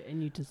forever. Yeah,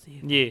 and you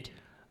deserve it.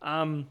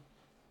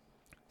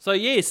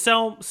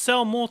 So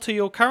sell more to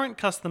your current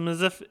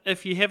customers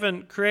if you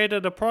haven't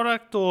created a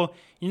product, or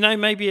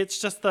maybe it's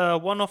just a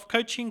one-off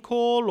coaching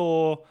call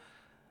or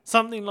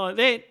something like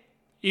that.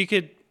 You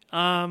could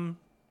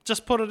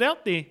just put it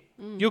out there.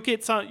 You'll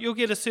get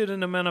a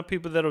certain amount of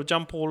people that'll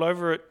jump all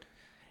over it,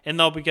 and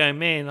they'll be going,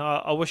 man,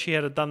 I wish you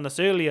had done this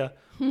earlier.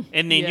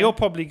 And then you're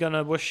probably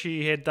gonna wish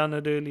you had done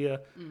it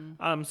earlier.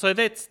 So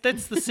that's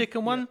the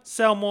second one.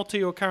 Sell more to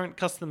your current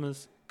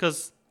customers,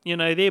 because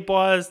they're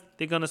buyers,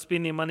 they're going to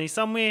spend their money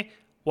somewhere.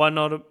 Why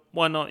not,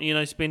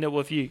 spend it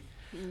with you?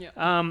 Yep.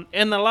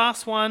 And the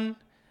last one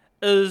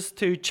is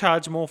to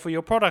charge more for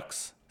your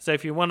products. So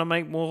if you want to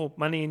make more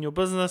money in your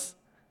business,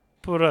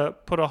 put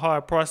a higher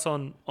price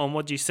on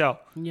what you sell.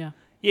 Yeah.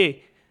 Yeah.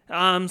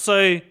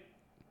 So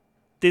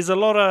there's a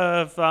lot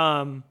of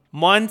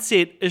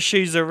mindset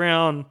issues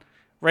around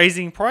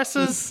raising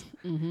prices.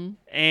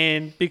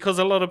 And because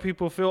a lot of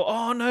people feel,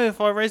 oh no, if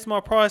I raise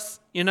my price,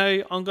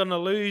 I'm going to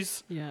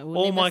lose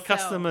all my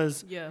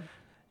customers. Yeah.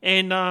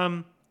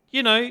 And,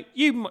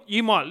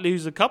 you might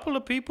lose a couple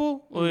of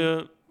people,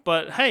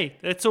 but hey,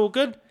 that's all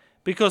good,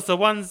 because the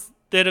ones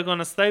that are going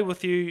to stay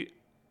with you,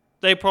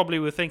 they probably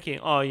were thinking,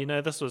 oh,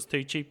 this was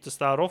too cheap to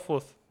start off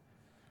with.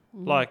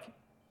 Like,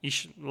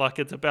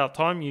 it's about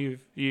time you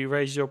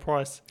raise your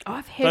price.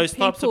 I've had those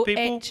types of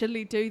people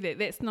actually do that.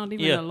 That's not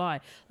even a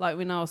lie. Like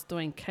when I was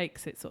doing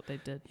cakes, that's what they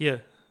did. Yeah.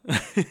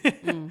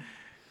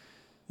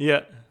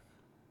 Yeah.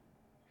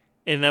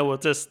 And they were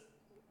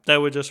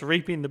just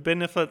reaping the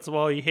benefits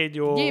while you had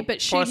your price. Yeah,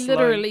 but she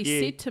literally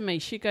said to me,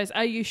 she goes,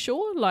 are you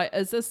sure? Like,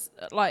 is this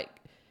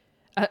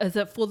is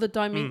it for the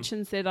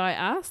dimensions that I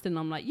asked? And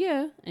I'm like,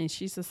 yeah. And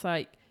she's just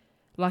like,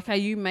 are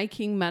you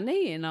making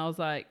money? And I was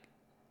like,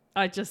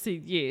 I just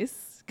said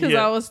yes. Because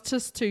I was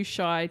just too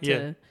shy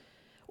to,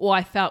 or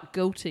I felt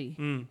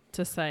guilty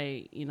to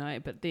say,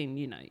 but then,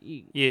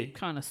 you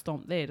kind of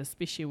stomp that,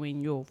 especially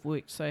when you've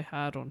worked so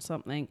hard on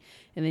something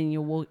and then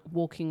you're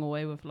walking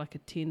away with like a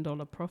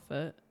 $10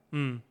 profit,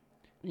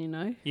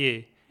 Yeah.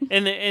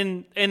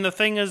 And the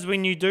thing is,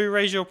 when you do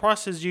raise your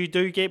prices, you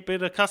do get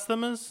better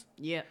customers.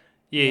 Yeah.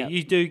 Yeah,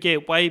 you do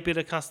get way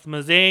better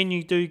customers, and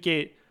you do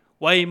get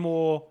way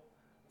more,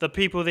 the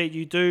people that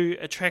you do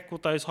attract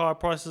with those higher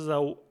prices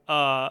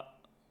are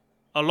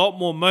a lot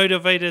more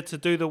motivated to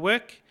do the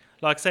work.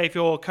 Like, say if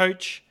you're a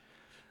coach,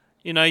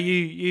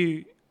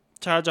 you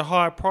charge a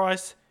higher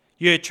price,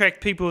 you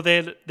attract people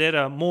that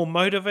are more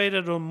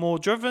motivated or more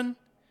driven,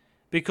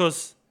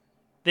 because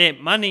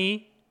that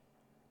money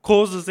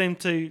causes them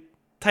to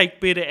take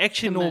better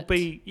action,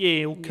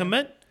 commit.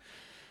 Commit.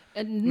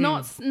 And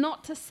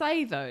not to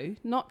say that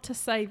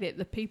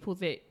the people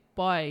that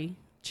buy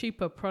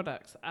cheaper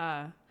products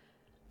are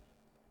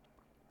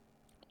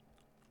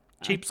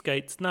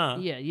cheapskates, nah.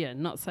 Yeah,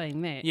 not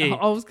saying that. Yeah.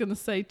 I was going to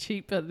say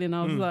cheap, but then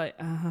I was like,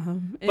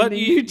 and but then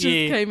you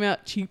just came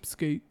out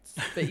cheapskates.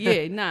 But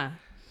yeah, nah.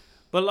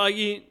 But like,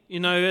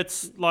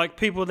 it's like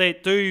people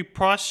that do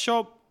price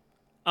shop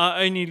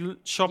are only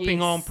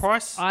shopping on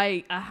price.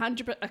 I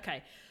 100%,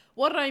 okay.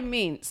 What I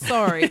meant,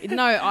 sorry.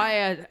 No,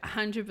 I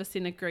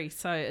 100% agree.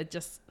 So it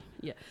just,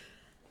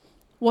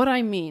 What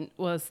I meant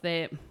was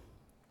that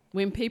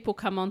when people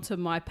come onto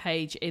my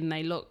page and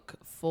they look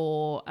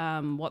for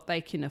what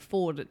they can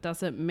afford, it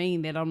doesn't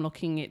mean that I'm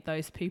looking at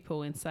those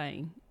people and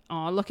saying,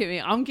 oh, look at me,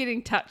 I'm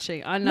getting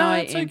touchy. I know I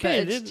am,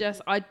 okay. But it's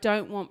just, I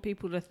don't want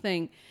people to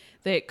think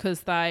that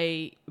because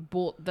they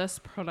bought this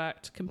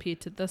product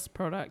compared to this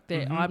product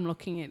that I'm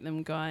looking at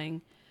them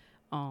going,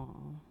 oh,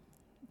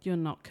 you're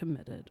not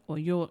committed, or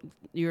you're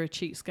a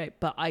cheapskate.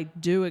 But I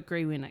do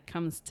agree when it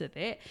comes to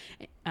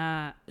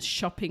that,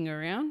 shopping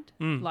around,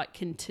 like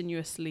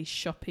continuously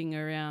shopping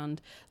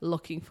around,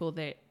 looking for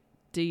that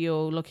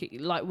deal,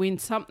 like when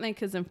something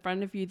is in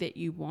front of you that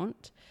you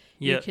want,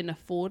 you can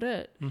afford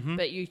it,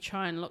 but you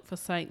try and look for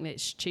something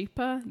that's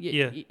cheaper,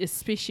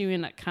 especially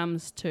when it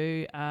comes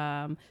to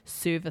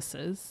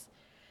services.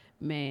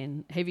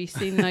 Man, have you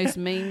seen those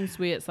memes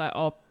where it's like,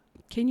 oh,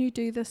 can you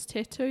do this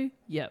tattoo?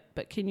 Yep,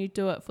 but can you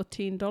do it for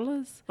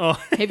 $10? Oh.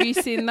 Have you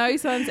seen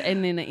those ones?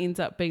 And then it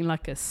ends up being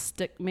like a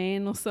stick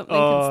man or something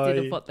instead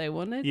of what they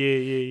wanted.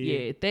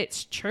 Yeah,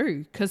 that's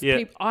true. Because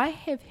I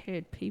have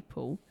had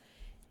people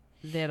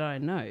that I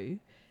know,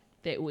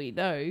 that we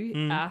know,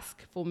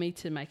 ask for me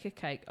to make a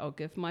cake. I'll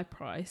give my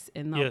price,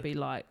 and they'll be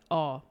like,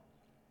 oh,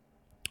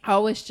 I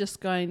was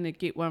just going to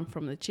get one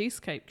from the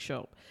cheesecake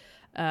shop,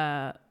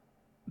 but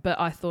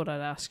I thought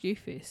I'd ask you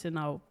first, and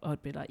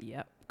I'd be like,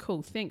 yeah,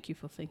 cool, thank you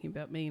for thinking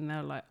about me. And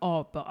they're like,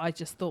 oh, but I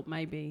just thought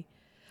maybe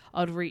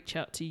I'd reach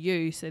out to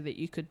you so that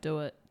you could do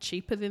it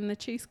cheaper than the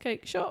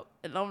cheesecake shop.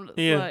 And I'm just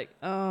like,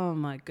 oh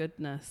my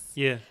goodness.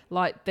 Yeah.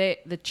 Like that,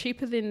 the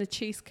cheaper than the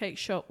cheesecake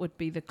shop would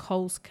be the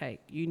Coles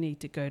cake. You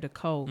need to go to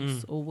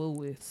Coles or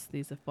Woolworths.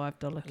 There's a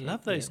 $5 cake. I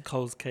love those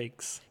Coles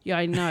cakes. Yeah,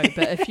 I know.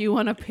 But if you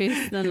want a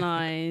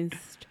personalised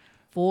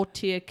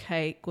 4-tier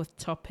cake with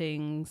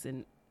toppings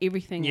and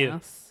everything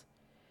else,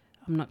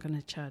 I'm not going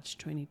to charge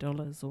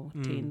 $20 or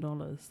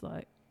 $10.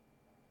 Like,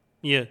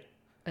 yeah.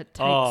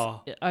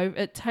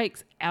 It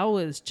takes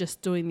hours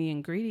just doing the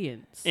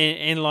ingredients.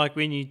 And like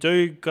when you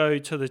do go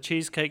to the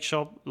cheesecake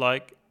shop,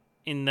 like,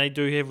 and they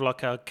do have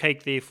like a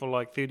cake there for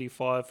like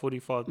 $35,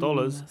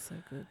 $45. That's so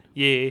good.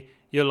 Yeah,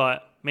 you're like,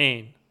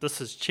 man,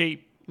 this is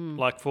cheap.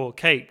 Like for a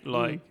cake,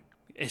 like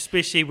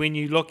especially when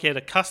you look at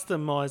a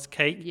customized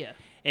cake. Yeah.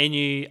 And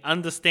you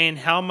understand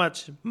how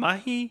much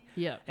mahi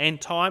and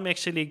time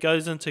actually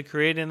goes into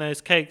creating those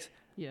cakes.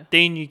 Yeah.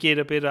 Then you get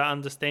a better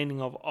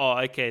understanding of,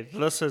 okay,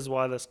 this is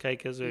why this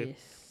cake is worth.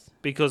 Yes.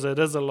 Because it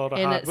is a lot of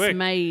hard work. And it's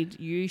made,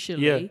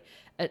 usually,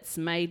 it's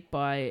made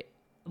by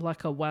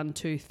like a 1,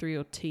 2, 3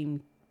 or person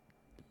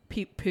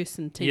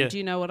team. Yeah. Do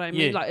you know what I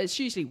mean? Yeah. Like it's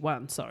usually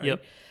one, sorry.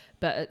 Yep.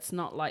 But it's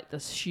not like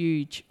this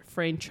huge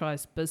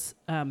franchise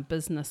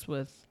business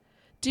with,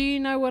 do you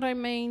know what I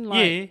mean?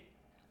 Like,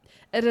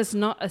 it is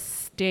not a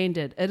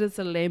standard. It is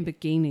a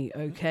Lamborghini,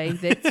 okay?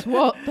 That's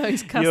what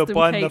those custom cakes are. You're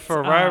buying the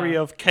Ferrari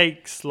of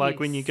cakes, like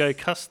when you go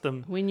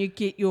custom. When you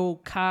get your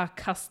car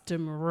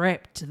custom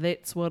wrapped,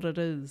 that's what it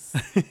is.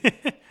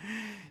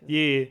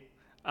 Yeah.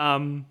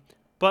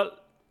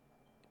 But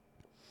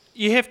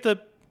you have to,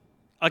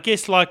 I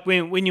guess, like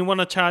when you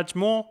want to charge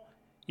more,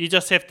 you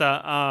just have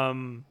to...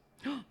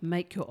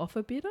 make your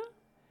offer better?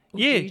 Or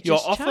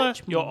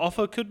your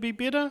offer could be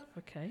better.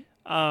 Okay.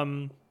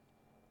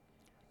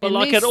 But and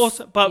like it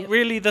also, but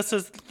really, this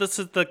is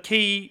the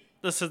key.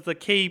 This is the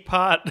key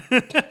part.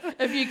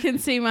 If you can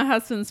see my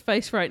husband's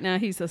face right now,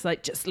 he's just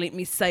like, "Just let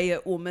me say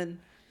it, woman."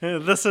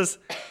 This is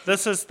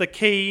the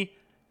key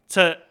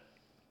to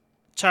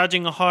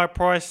charging a higher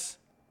price.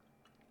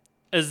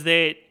 Is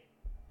that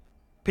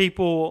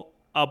people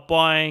are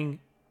buying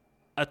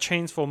a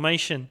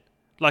transformation,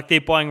 like they're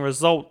buying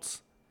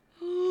results.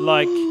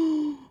 Like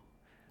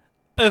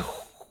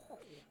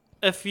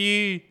if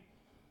you.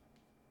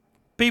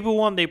 People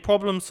want their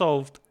problem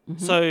solved.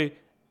 Mm-hmm. So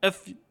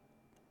if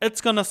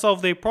it's going to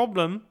solve their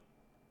problem,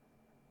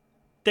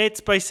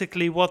 that's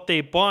basically what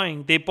they're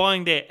buying. They're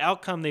buying their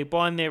outcome. They're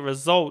buying their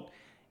result.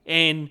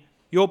 And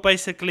you're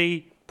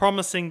basically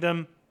promising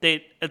them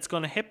that it's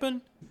going to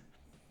happen.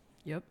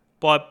 Yep.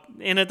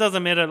 And it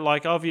doesn't matter,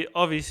 like,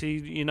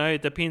 obviously,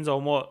 it depends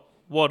on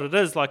what it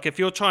is. Like, if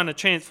you're trying to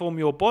transform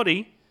your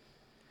body,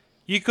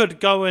 you could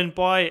go and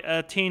buy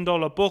a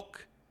 $10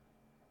 book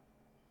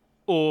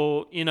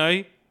or,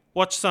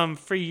 watch some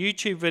free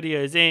YouTube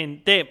videos, and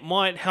that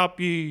might help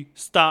you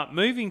start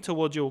moving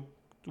towards your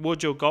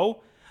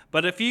goal.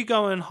 But if you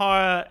go and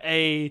hire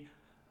a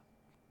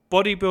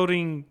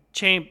bodybuilding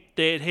champ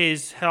that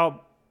has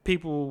helped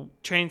people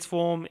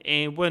transform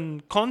and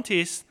win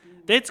contests,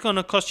 that's going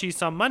to cost you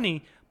some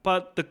money.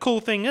 But the cool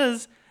thing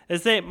is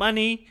that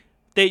money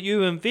that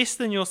you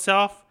invest in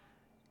yourself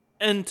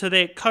into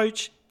that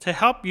coach to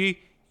help you,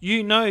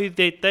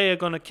 that they are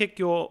going to kick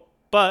your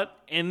butt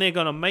and they're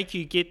going to make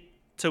you get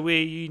to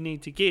where you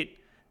need to get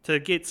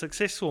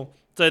successful.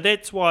 So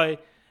that's why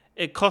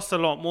it costs a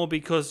lot more,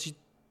 because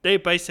they're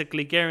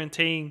basically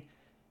guaranteeing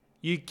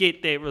you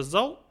get that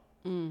result,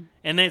 and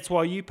that's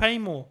why you pay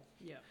more.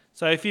 Yeah.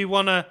 So if you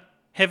want to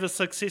have a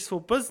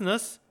successful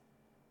business,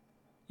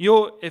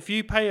 if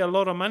you pay a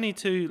lot of money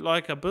to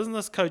like a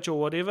business coach or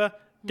whatever,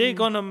 they're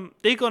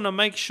gonna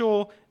make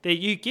sure that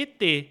you get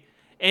there.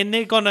 And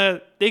they're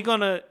gonna,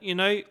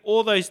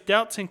 all those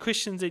doubts and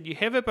questions that you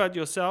have about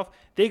yourself,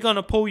 they're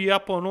gonna pull you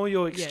up on all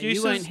your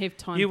excuses. You won't have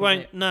time. You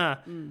won't. Nah,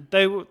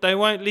 they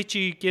won't let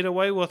you get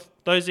away with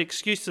those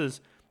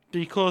excuses,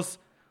 because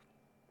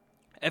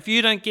if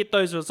you don't get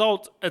those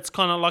results, it's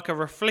kind of like a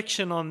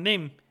reflection on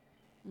them,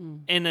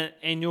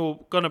 and you're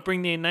gonna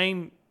bring their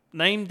name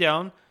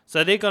down.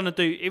 So they're gonna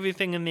do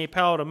everything in their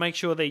power to make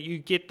sure that you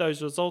get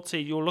those results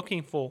that you're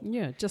looking for.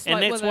 Yeah,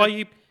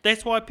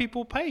 that's why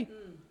people pay.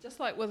 Just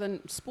like with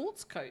a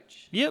sports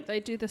coach. Yep. They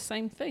do the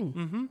same thing.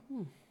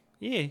 Mm-hmm.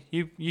 Yeah,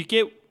 you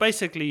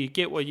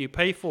get what you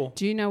pay for.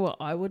 Do you know what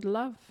I would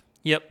love?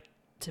 Yep.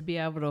 To be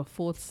able to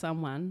afford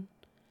someone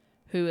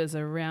who is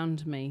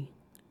around me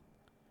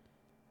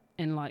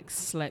and like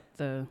slap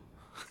the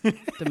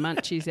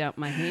munchies out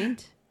my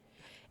hand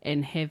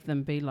and have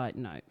them be like,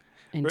 no.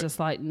 And just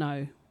like,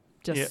 no.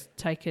 Just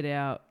take it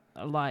out,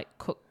 like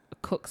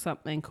cook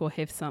something or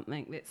have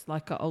something that's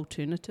like an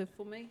alternative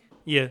for me.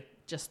 Yeah.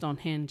 Just on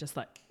hand, just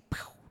like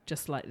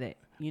that,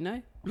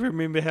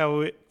 Remember how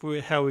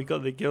we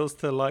got the girls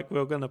to like, we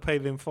were going to pay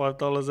them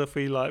 $5 if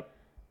we like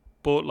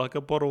bought like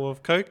a bottle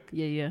of Coke?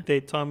 Yeah.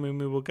 That time when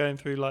we were going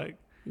through like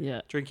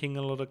Yeah. drinking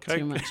a lot of Coke.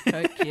 Too much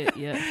Coke,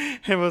 yeah.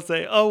 And we'll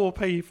say, oh, we'll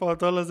pay you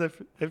 $5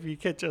 if you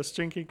catch us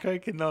drinking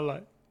Coke. And they're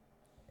like,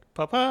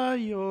 Papa,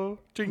 you're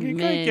drinking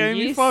Coke,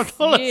 only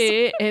 $5.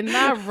 Yeah, and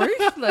they're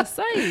ruthless,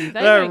 eh?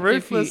 They're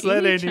ruthless, they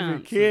they don't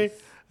even care.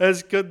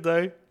 It's good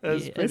though.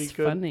 It's pretty it's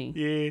good. Funny.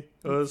 Yeah, it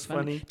was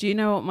funny. Do you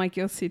know what my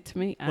girl said to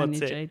me, What's Anya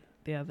that? Jade,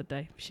 the other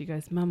day? She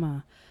goes,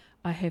 Mama,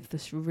 I have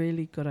this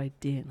really good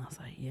idea. And I was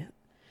like, yeah.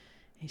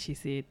 And she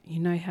said, you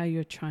know how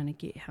you're trying to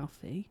get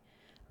healthy?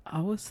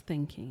 I was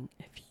thinking,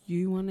 if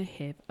you want to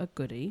have a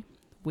goodie,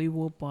 we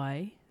will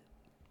buy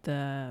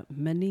the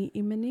mini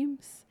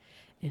M&Ms.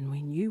 And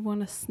when you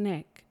want a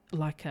snack,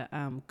 like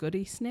a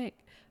goodie snack,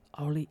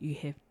 I'll let you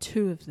have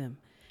 2 of them.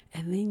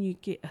 And then you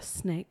get a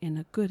snack and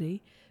a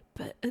goodie,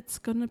 but it's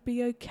going to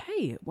be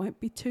okay. It won't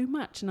be too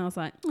much. And I was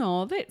like,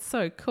 oh, that's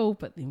so cool.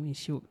 But then when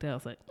she walked out, I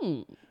was like,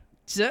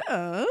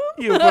 Joe.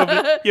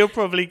 You'll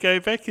probably go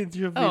back and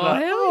you'll be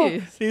like, hell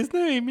yes. There's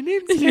no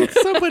M&Ms left.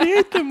 Somebody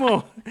ate them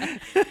all.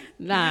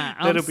 Nah,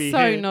 I'm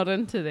so not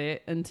into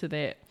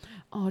that.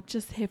 Oh,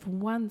 just have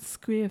 1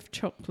 square of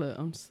chocolate.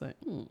 I'm just like,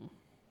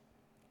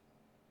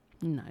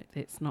 no,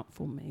 that's not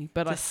for me.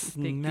 But just I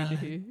suspect smell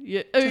you.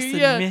 Yeah. Just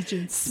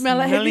imagine smell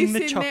it. Have you the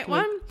seen chocolate. that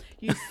one?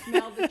 You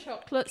smell the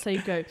chocolate, so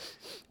you go,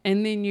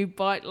 and then you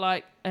bite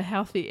like a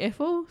healthy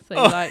apple. So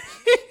you like,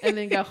 and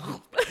then go.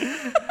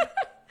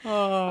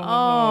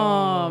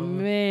 Oh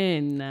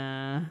man,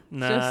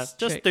 nah.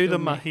 Just do the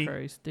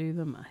mahi. Do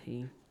the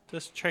mahi.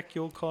 Just track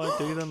your car,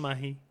 do the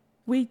mahi.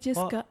 We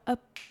just got a.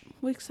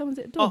 Someone's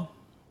at the door.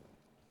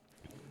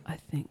 Oh. I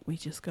think we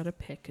just got a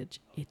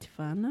package.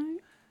 Etfano.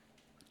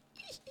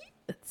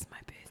 It's my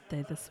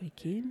birthday this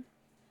weekend.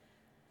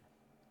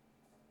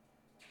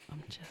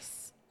 I'm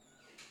just.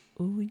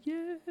 Oh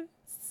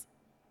yes.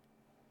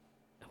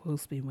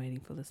 Will's been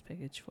waiting for this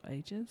package for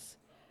ages.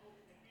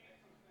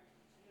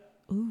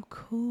 Oh,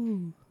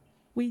 cool.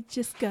 We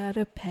just got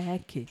a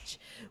package.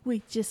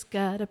 We just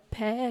got a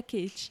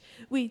package.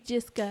 We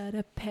just got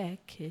a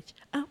package.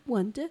 I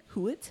wonder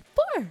who it's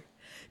for.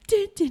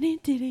 Dun, dun, dun,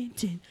 dun, dun,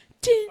 dun,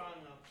 dun.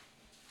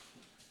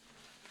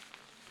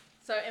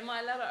 So am I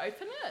allowed to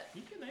open it?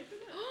 You can open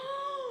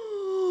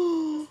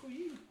it. For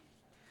you.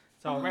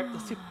 So I'll wrap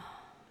this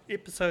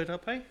episode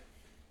up, eh?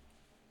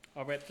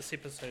 I'll wrap this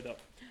episode up.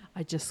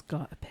 I just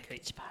got a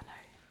package,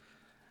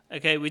 Pano.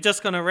 Okay, we're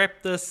just going to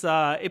wrap this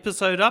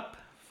episode up,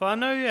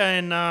 whānau,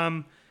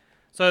 and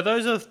so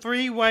those are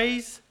 3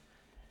 ways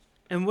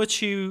in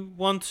which you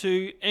want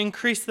to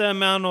increase the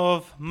amount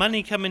of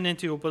money coming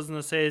into your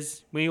business.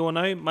 As we all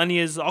know, money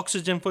is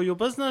oxygen for your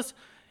business,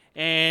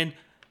 and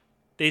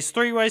there's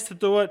 3 ways to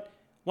do it.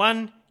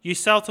 1, you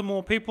sell to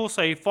more people,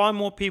 so you find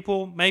more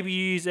people. Maybe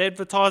you use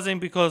advertising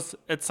because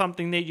it's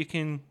something that you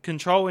can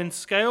control and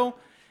scale,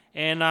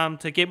 and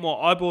to get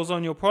more eyeballs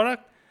on your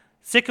product.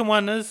 Second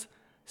one is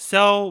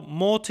sell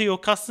more to your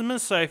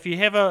customers. So if you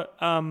have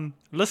a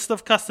list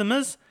of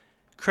customers,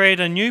 create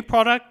a new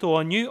product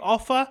or a new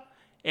offer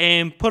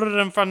and put it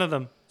in front of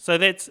them. So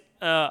that's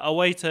a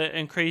way to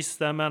increase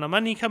the amount of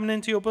money coming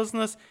into your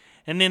business.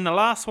 And then the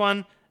last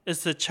one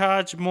is to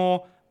charge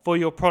more for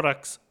your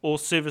products or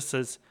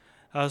services.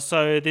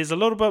 So there's a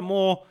little bit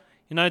more,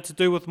 to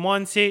do with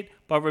mindset.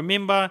 But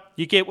remember,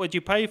 you get what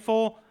you pay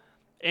for,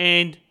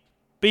 and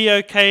be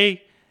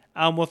okay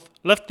with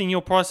lifting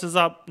your prices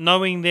up,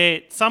 knowing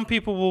that some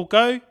people will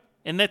go,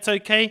 and that's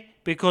okay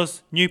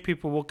because new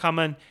people will come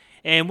in.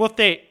 And with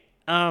that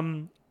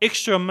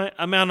extra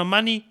amount of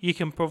money, you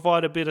can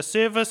provide a better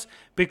service,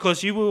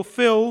 because you will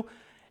feel,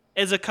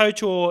 as a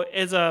coach or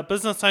as a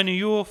business owner,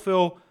 you will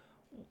feel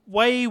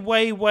way,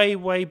 way, way,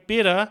 way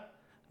better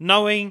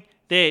knowing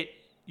that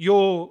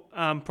you're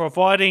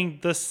providing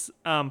this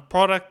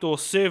product or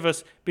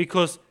service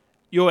because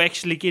you're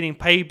actually getting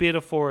paid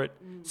better for it.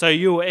 So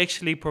you'll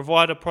actually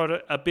provide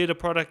a better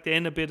product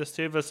and a better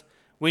service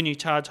when you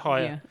charge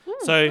higher.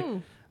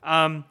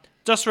 Yeah.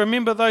 Just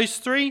remember those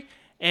 3,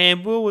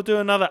 and we'll do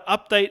another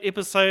update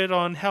episode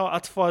on how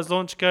Atawhai's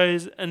launch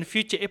goes in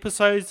future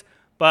episodes.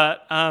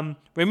 But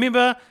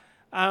remember,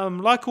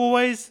 like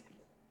always,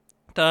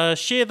 to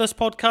share this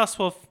podcast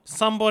with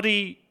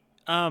somebody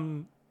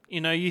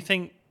you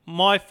think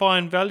might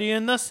find value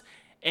in this,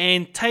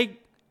 and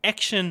take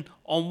action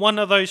on one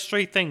of those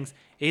 3 things.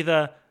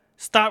 Either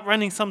start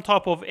running some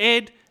type of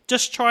ad,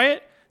 just try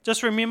it.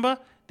 Just remember,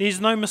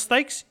 there's no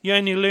mistakes, you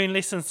only learn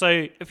lessons.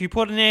 So if you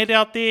put an ad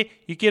out there,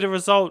 you get a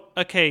result,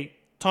 okay,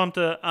 time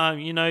to,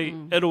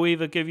 it'll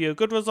either give you a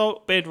good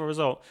result, bad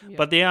result. Yep.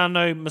 But there are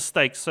no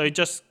mistakes. So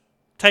just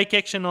take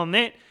action on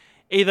that.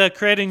 Either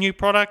create a new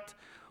product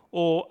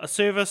or a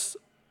service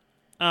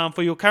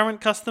for your current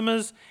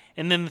customers.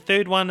 And then the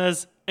third one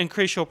is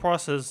increase your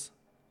prices.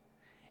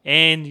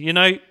 And,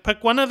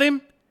 pick one of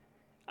them.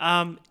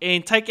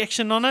 And take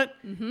action on it,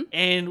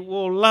 and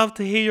we'll love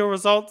to hear your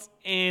results,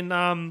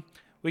 and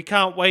we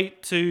can't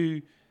wait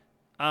to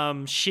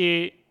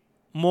share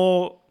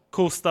more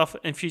cool stuff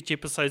in future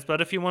episodes.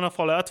 But if you want to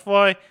follow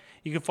Atawhai,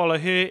 you can follow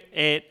her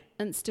at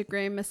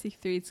Instagram Missy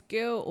Threads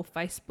Girl or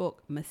Facebook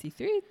Missy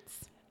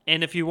Threads.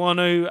 And if you want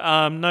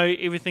to know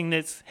everything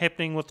that's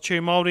happening with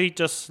Chew Māori,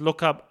 just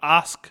look up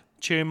Ask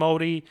Chew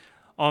Māori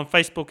on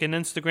Facebook and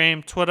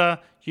Instagram, Twitter,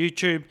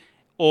 YouTube,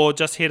 or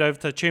just head over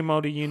to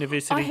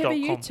chewmaoriuniversity.com. I have a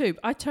YouTube.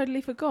 I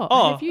totally forgot.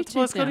 Oh, I have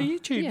YouTube it's got a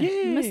YouTube.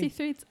 Yeah. Missy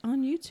Threads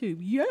on YouTube.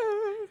 Yeah.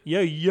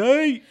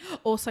 Yay.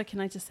 Also, can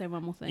I just say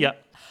one more thing? Yeah.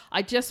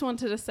 I just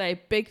wanted to say a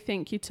big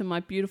thank you to my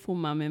beautiful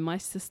mum and my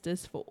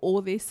sisters for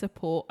all their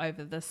support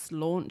over this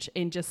launch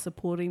and just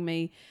supporting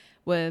me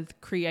with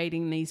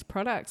creating these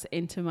products,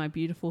 and to my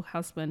beautiful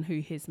husband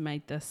who has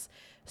made this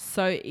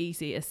so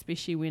easy,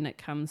 especially when it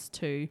comes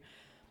to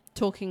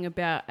talking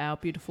about our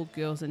beautiful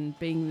girls and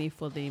being there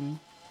for them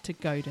to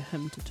go to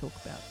him to talk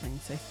about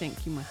things. So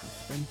thank you, my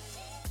husband.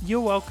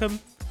 You're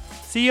welcome.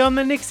 See you on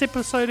the next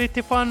episode,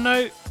 Te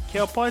Whānau.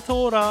 Kia pai tō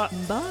ora.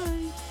 Bye.